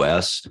the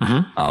OS,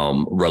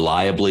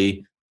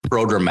 reliably,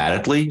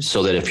 programmatically,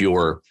 so that if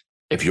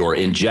you're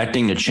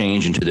injecting a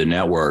change into the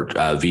network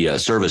via a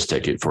service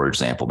ticket, for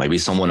example, maybe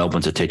someone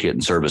opens a ticket in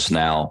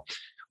ServiceNow,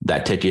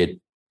 that ticket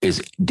is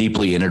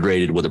deeply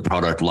integrated with a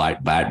product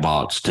like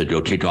BackBox to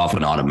go kick off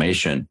an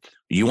automation.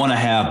 You want to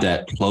have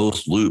that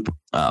closed loop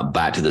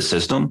back to the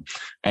system,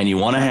 and you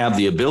want to have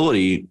the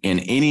ability in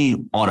any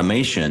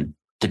automation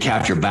to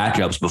capture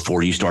backups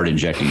before you start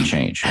injecting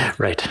change.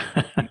 Right.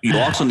 You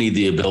also need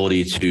the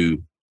ability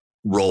to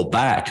roll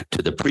back to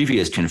the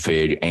previous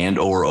config and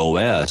or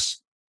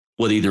OS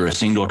with either a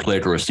single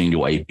click or a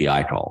single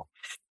API call.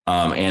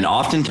 And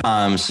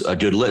oftentimes a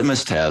good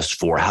litmus test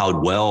for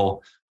how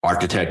well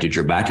architected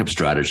your backup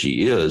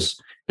strategy is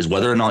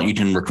whether or not you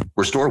can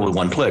restore with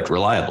one click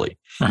reliably.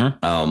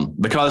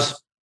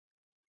 Because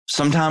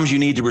sometimes you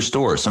need to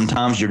restore.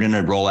 Sometimes you're going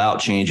to roll out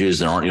changes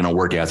that aren't going to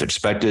work as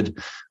expected.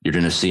 You're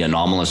going to see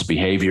anomalous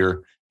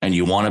behavior, and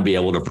you want to be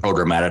able to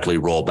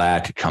programmatically roll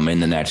back, come in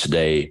the next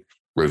day,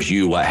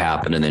 review what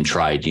happened, and then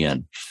try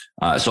again.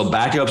 So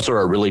backups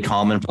are a really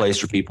common place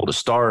for people to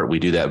start. We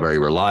do that very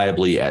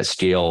reliably at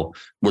scale.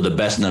 We're the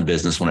best in the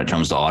business when it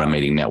comes to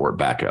automating network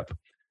backup.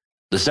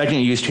 The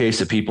second use case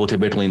that people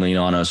typically lean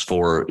on us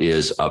for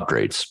is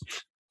upgrades.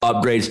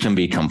 Upgrades can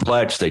be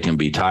complex. They can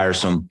be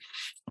tiresome.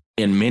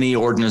 In many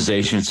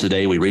organizations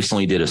today, we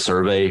recently did a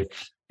survey,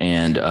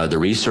 and the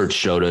research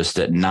showed us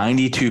that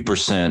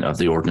 92% of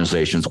the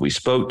organizations we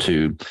spoke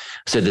to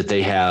said that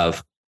they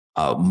have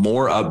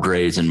more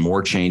upgrades and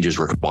more changes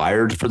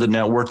required for the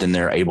network than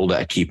they're able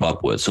to keep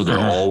up with. So they're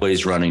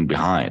always running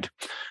behind.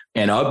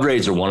 And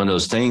upgrades are one of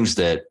those things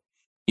that,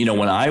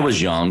 when I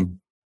was young,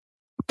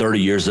 30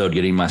 years old,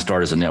 getting my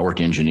start as a network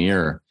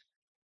engineer,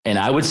 and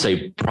I would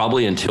say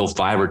probably until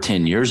 5 or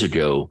 10 years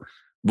ago,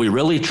 we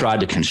really tried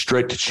to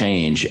constrict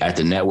change at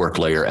the network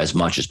layer as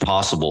much as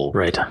possible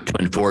to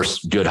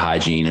enforce good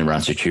hygiene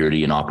around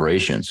security and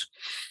operations.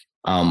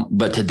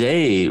 But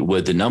today,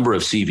 with the number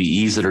of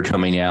CVEs that are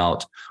coming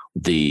out,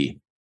 the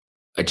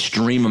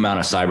extreme amount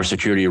of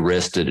cybersecurity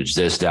risks that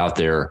exist out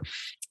there,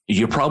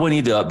 you probably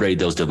need to upgrade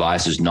those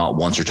devices not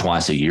once or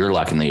twice a year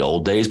like in the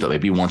old days, but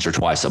maybe once or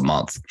twice a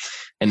month.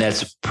 And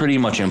that's pretty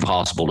much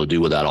impossible to do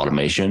without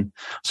automation.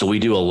 So we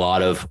do a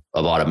lot of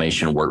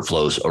automation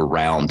workflows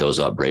around those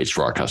upgrades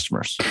for our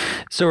customers.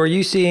 So are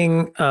you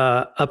seeing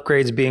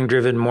upgrades being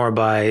driven more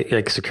by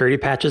like security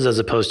patches as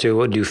opposed to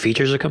what new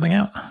features are coming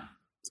out?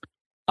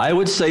 I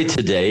would say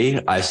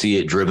today I see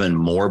it driven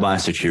more by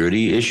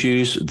security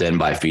issues than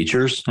by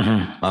features.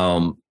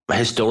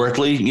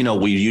 Historically,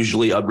 we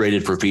usually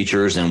upgraded for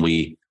features, and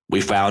we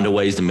found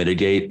ways to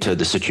mitigate to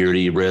the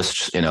security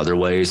risks in other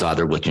ways,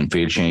 either with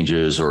config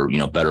changes or,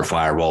 better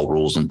firewall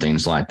rules and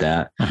things like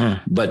that.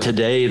 But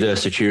today the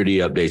security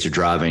updates are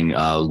driving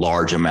a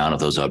large amount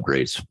of those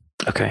upgrades.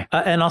 Okay.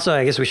 And also,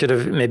 I guess we should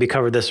have maybe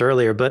covered this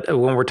earlier, but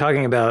when we're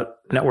talking about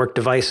network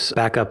device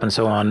backup and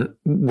so on,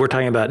 we're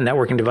talking about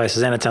networking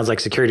devices, and it sounds like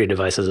security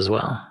devices as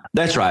well.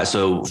 That's right.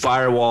 So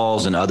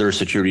firewalls and other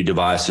security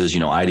devices,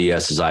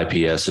 IDSs,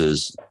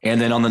 IPSs, and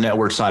then on the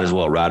network side as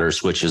well, routers,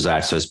 switches,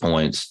 access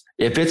points.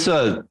 If it's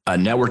a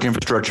network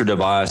infrastructure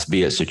device,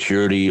 be it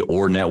security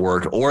or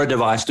network, or a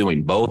device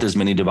doing both, as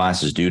many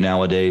devices do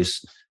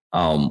nowadays,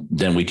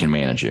 then we can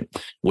manage it.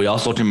 We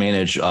also can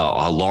manage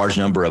a large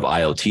number of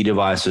IoT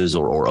devices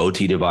or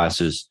OT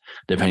devices,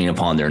 depending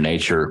upon their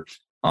nature.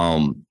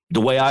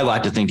 The way I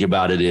like to think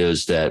about it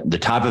is that the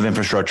type of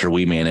infrastructure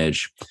we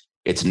manage,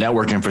 it's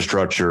network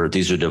infrastructure.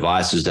 These are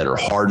devices that are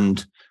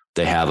hardened.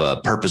 They have a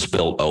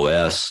purpose-built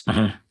OS,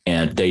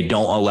 and they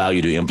don't allow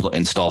you to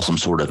install some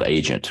sort of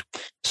agent.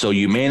 So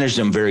you manage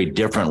them very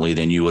differently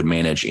than you would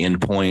manage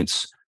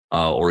endpoints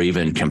or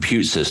even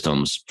compute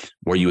systems,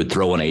 where you would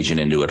throw an agent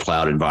into a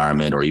cloud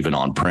environment or even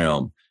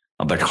on-prem.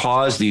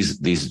 Because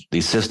these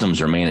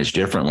systems are managed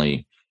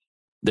differently,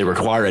 they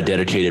require a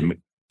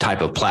dedicated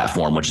type of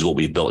platform, which is what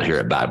we've built here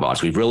at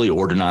BackBox. We've really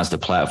organized the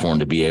platform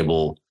to be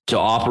able to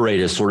operate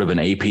as sort of an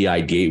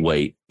API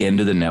gateway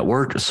into the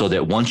network, so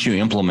that once you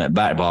implement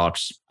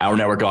BackBox, our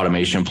network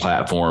automation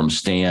platform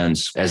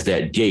stands as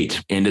that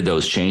gate into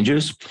those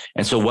changes.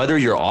 And so whether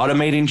you're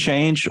automating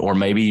change or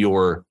maybe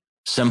you're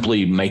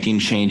simply making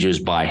changes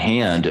by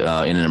hand in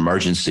an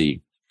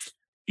emergency,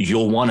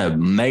 you'll want to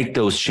make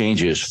those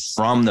changes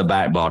from the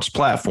BackBox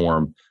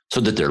platform so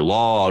that they're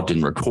logged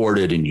and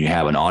recorded and you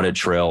have an audit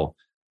trail.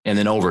 And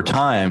then over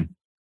time,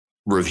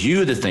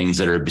 review the things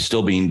that are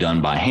still being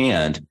done by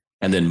hand,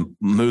 and then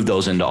move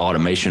those into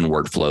automation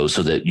workflows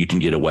so that you can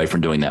get away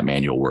from doing that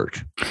manual work.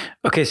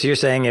 Okay, so you're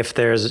saying if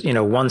there's,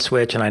 one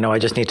switch and I know I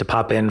just need to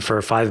pop in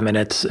for 5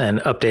 minutes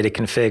and update a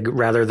config,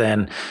 rather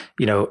than,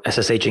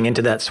 SSHing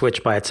into that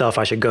switch by itself,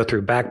 I should go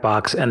through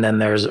BackBox, and then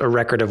there's a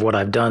record of what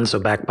I've done, so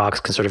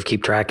BackBox can sort of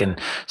keep track and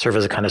serve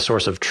as a kind of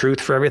source of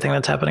truth for everything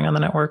that's happening on the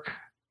network?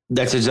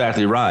 That's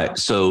exactly right.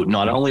 So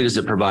not only does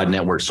it provide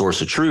network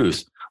source of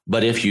truth,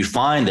 but if you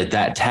find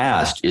that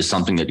task is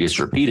something that gets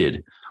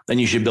repeated, then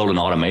you should build an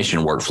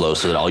automation workflow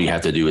so that all you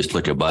have to do is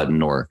click a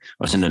button or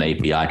send an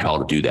API call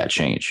to do that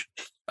change.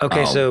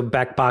 Okay, so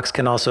BackBox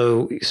can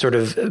also sort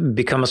of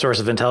become a source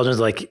of intelligence,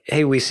 like,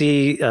 hey, we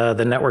see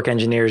the network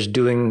engineers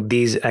doing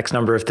these X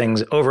number of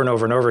things over and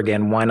over and over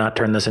again. Why not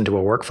turn this into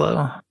a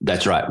workflow?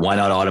 That's right. Why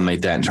not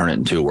automate that and turn it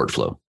into a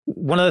workflow?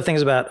 One of the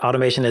things about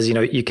automation is,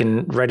 you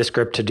can write a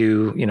script to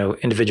do,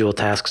 individual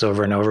tasks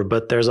over and over,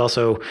 but there's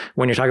also,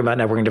 when you're talking about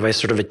networking device,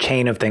 sort of a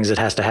chain of things that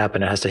has to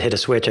happen. It has to hit a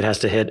switch, it has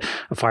to hit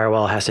a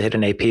firewall, it has to hit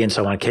an AP and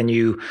so on. Can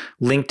you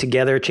link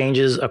together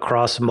changes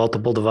across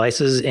multiple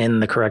devices in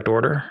the correct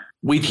order?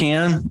 We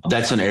can.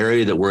 That's an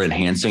area that we're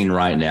enhancing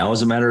right now,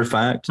 as a matter of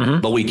fact.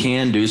 But we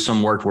can do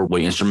some work where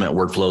we instrument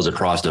workflows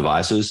across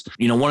devices.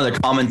 One of the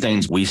common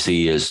things we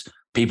see is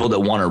people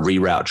that want to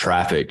reroute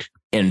traffic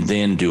and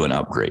then do an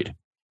upgrade.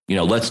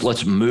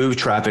 Let's move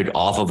traffic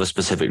off of a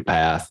specific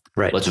path.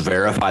 Right. Let's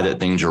verify that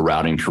things are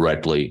routing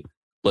correctly.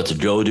 Let's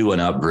go do an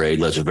upgrade.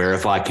 Let's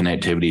verify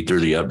connectivity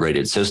through the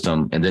upgraded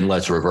system. And then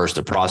let's reverse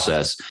the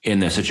process in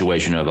the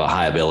situation of a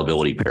high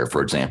availability pair,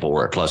 for example,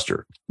 or a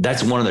cluster.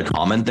 That's one of the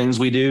common things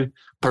we do.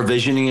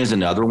 Provisioning is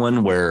another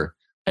one where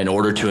in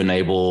order to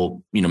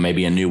enable,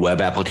 maybe a new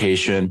web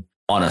application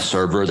on a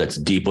server that's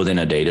deep within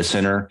a data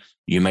center,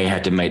 you may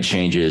have to make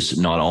changes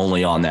not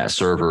only on that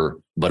server,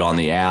 but on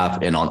the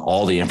app and on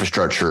all the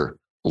infrastructure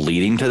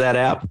leading to that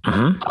app.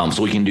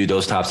 So we can do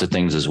those types of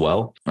things as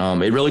well.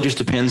 It really just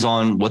depends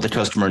on what the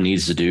customer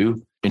needs to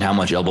do and how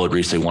much elbow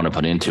grease they want to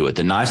put into it.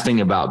 The nice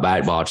thing about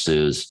BackBox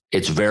is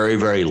it's very,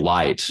 very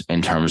light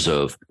in terms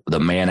of the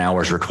man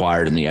hours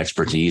required and the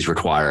expertise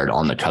required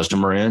on the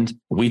customer end.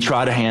 We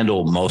try to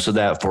handle most of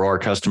that for our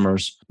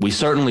customers. We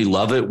certainly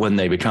love it when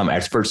they become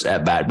experts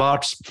at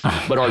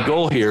BackBox, but our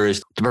goal here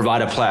is to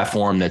provide a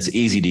platform that's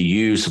easy to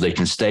use so they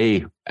can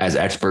stay as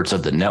experts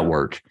of the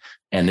network.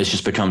 And this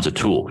just becomes a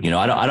tool.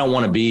 I don't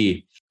want to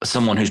be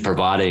someone who's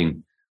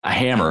providing a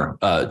hammer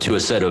to a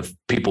set of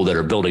people that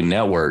are building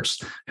networks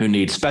who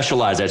need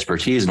specialized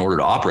expertise in order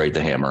to operate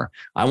the hammer.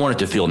 I want it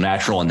to feel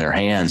natural in their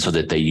hands so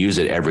that they use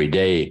it every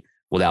day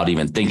without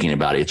even thinking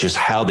about it. It's just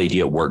how they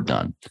get work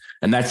done.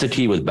 And that's the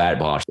key with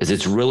BackBox, is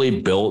it's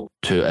really built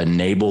to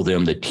enable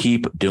them to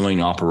keep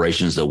doing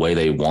operations the way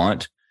they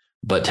want,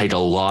 but take a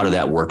lot of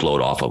that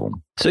workload off of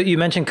them. So you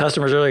mentioned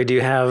customers earlier. Do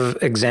you have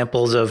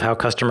examples of how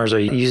customers are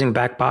using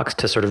BackBox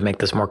to sort of make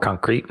this more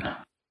concrete?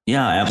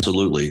 Yeah,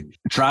 absolutely.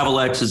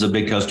 TravelX is a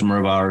big customer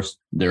of ours.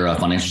 They're a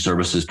financial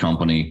services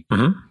company,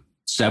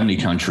 70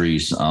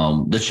 countries.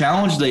 The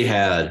challenge they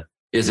had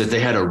is that they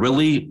had a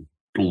really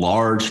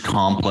large,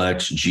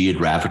 complex,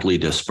 geographically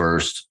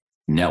dispersed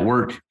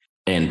network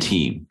and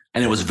team.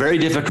 And it was very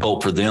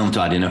difficult for them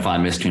to identify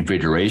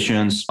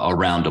misconfigurations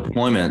around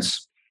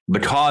deployments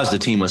because the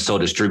team was so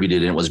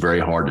distributed and it was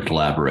very hard to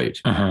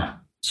collaborate.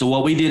 So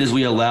what we did is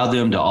we allowed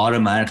them to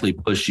automatically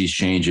push these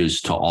changes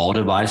to all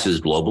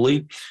devices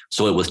globally,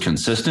 so it was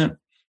consistent.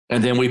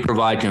 And then we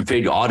provide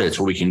config audits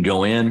where we can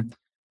go in,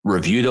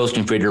 review those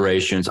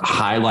configurations,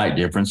 highlight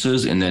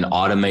differences, and then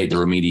automate the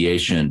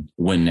remediation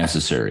when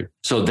necessary.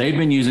 So they've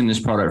been using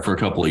this product for a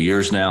couple of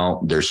years now.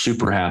 They're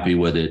super happy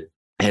with it.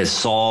 It has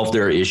solved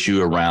their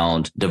issue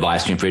around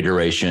device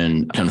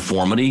configuration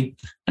conformity,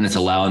 and it's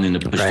allowing them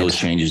to push those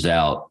changes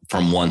out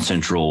from one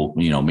central,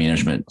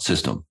 management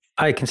system.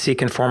 I can see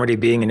conformity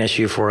being an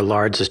issue for a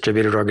large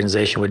distributed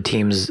organization with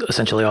teams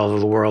essentially all over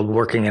the world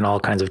working in all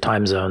kinds of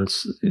time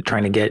zones.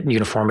 Trying to get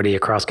uniformity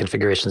across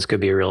configurations could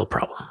be a real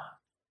problem.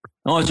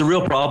 No, it's a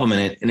real problem,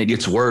 and it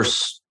gets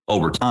worse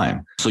over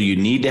time. So you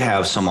need to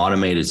have some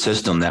automated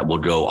system that will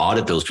go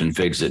audit those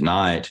configs at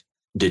night,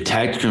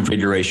 detect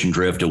configuration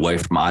drift away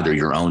from either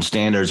your own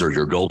standards or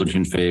your golden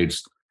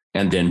configs,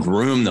 and then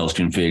groom those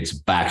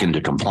configs back into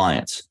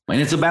compliance.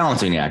 And it's a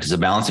balancing act. It's a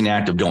balancing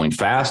act of going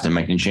fast and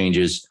making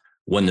changes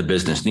when the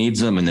business needs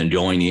them, and then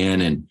going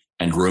in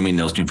and grooming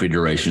those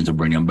configurations to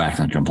bring them back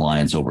into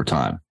compliance over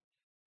time.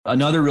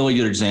 Another really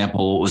good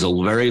example was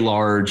a very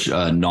large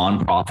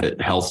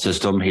nonprofit health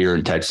system here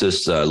in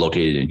Texas,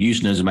 located in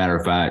Houston, as a matter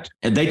of fact.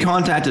 And they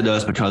contacted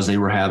us because they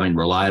were having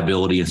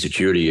reliability and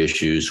security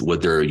issues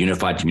with their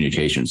unified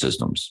communication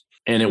systems.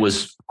 And it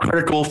was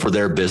critical for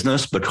their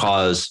business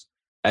because,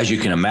 as you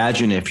can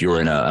imagine, if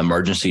you're in an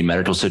emergency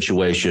medical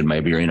situation,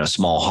 maybe you're in a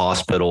small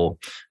hospital,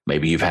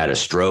 maybe you've had a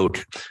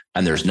stroke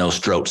and there's no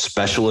stroke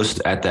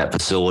specialist at that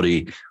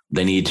facility,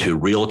 they need to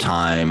real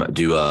time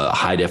do a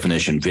high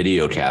definition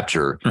video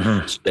capture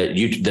so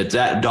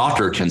that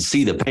doctor can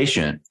see the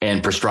patient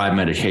and prescribe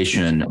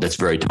medication that's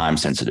very time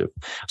sensitive.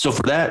 So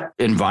for that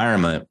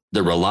environment,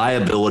 the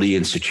reliability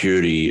and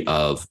security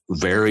of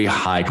very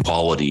high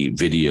quality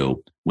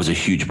video was a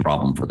huge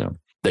problem for them.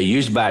 They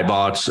used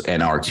BackBox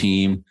and our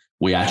team.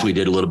 We actually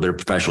did a little bit of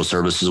professional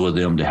services with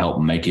them to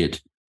help make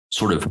it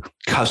sort of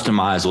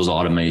customize those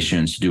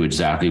automations to do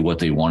exactly what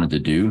they wanted to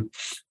do.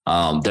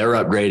 They're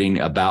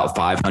upgrading about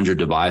 500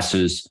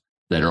 devices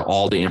that are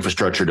all the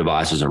infrastructure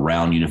devices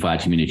around unified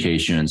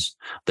communications.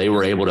 They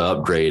were able to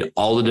upgrade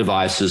all the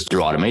devices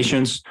through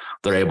automations.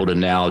 They're able to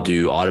now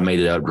do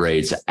automated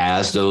upgrades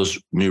as those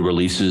new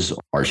releases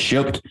are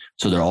shipped.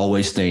 So they're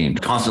always staying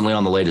constantly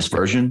on the latest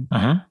version.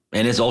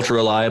 And it's ultra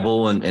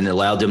reliable and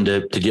allowed them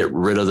to get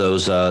rid of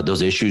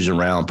those issues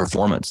around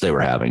performance they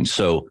were having.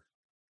 So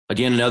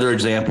again, another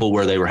example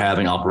where they were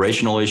having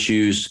operational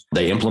issues.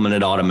 They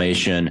implemented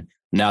automation.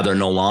 Now they're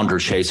no longer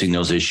chasing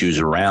those issues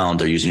around.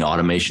 They're using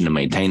automation to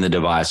maintain the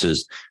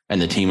devices,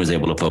 and the team was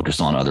able to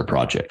focus on other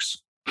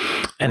projects.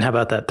 And how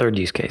about that third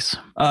use case?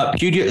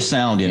 Puget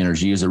Sound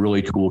Energy is a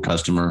really cool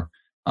customer.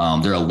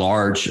 They're a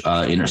large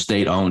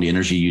interstate-owned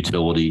energy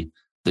utility.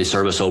 They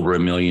service over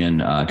 1 million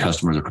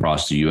customers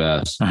across the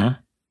U.S.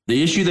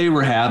 The issue they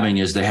were having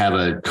is they have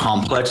a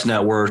complex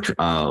network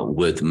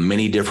with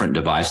many different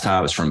device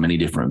types from many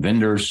different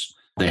vendors.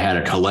 They had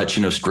a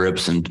collection of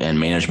scripts and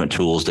management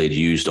tools they'd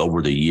used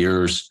over the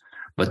years,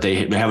 but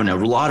they're having a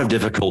lot of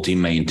difficulty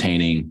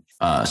maintaining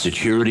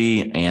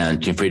security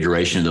and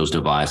configuration of those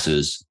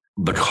devices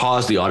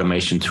because the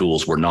automation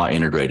tools were not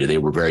integrated. They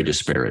were very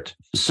disparate.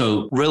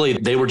 So really,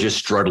 they were just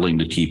struggling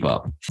to keep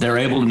up. They're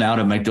able now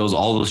to make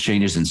all those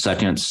changes in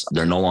seconds.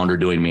 They're no longer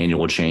doing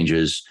manual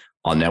changes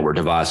on network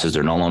devices.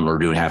 They're no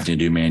longer having to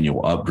do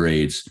manual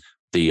upgrades.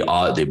 The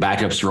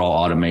backups are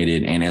all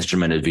automated and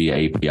instrumented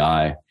via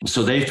API.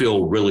 So they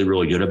feel really,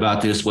 really good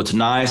about this. What's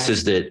nice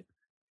is that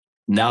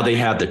now they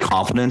have the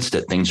confidence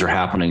that things are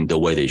happening the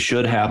way they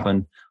should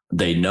happen.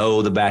 They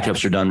know the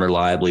backups are done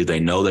reliably. They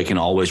know they can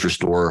always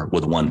restore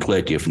with one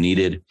click if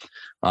needed.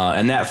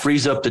 And that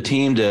frees up the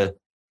team to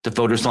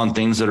focus on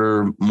things that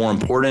are more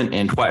important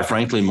and, quite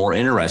frankly, more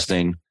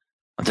interesting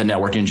to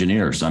network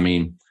engineers. I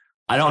mean,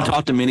 I don't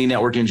talk to many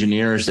network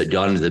engineers that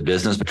got into the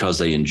business because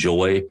they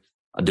enjoy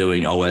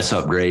doing OS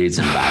upgrades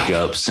and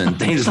backups and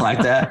things like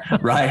that,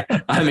 right?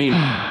 I mean,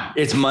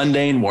 it's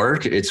mundane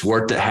work. It's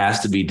work that has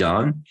to be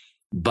done.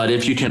 But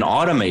if you can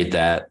automate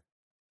that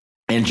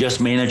and just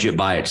manage it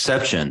by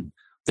exception,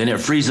 then it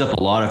frees up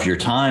a lot of your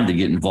time to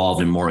get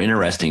involved in more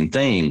interesting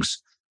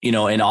things. In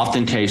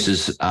often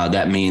cases,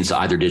 that means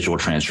either digital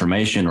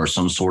transformation or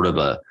some sort of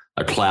a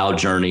cloud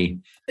journey.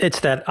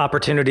 It's that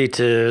opportunity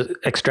to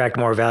extract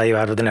more value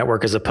out of the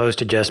network as opposed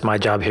to just my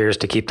job here is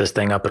to keep this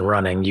thing up and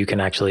running. You can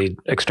actually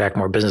extract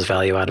more business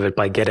value out of it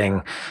by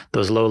getting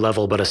those low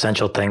level but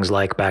essential things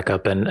like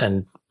backup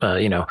and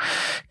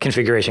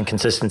configuration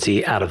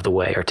consistency out of the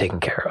way or taken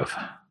care of.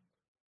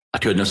 I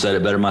couldn't have said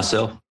it better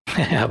myself.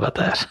 How about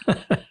that?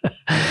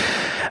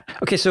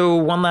 Okay, so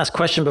one last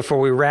question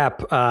before we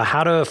wrap.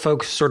 How do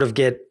folks sort of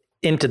get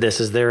into this?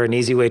 Is there an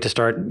easy way to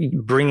start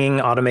bringing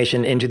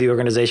automation into the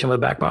organization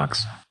with Backbox?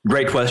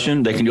 Great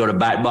question. They can go to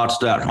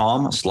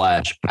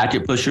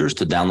backbox.com/packetpushers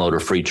to download a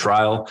free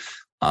trial.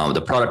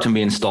 The product can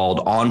be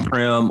installed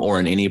on-prem or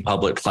in any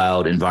public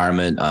cloud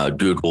environment,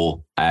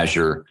 Google,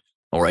 Azure,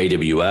 or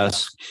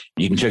AWS.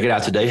 You can check it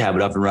out today, have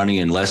it up and running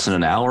in less than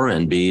an hour,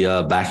 and be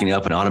backing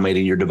up and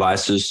automating your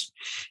devices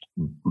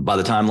by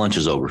the time lunch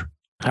is over.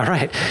 All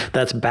right.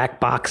 That's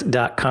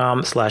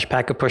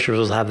backbox.com/packetpushers.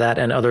 We'll have that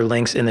and other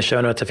links in the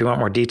show notes if you want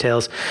more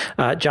details.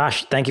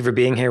 Josh, thank you for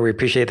being here. We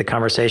appreciate the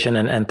conversation,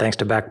 and thanks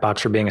to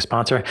Backbox for being a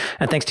sponsor.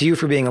 And thanks to you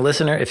for being a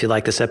listener. If you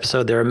like this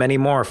episode, there are many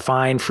more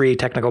fine, free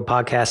technical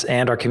podcasts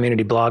and our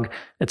community blog.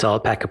 It's all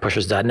at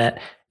packetpushers.net.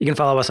 You can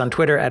follow us on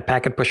Twitter at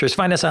packetpushers,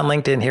 find us on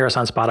LinkedIn, hear us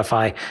on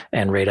Spotify,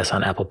 and rate us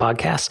on Apple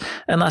Podcasts.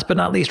 And last but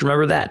not least,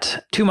 remember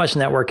that too much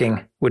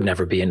networking would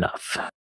never be enough.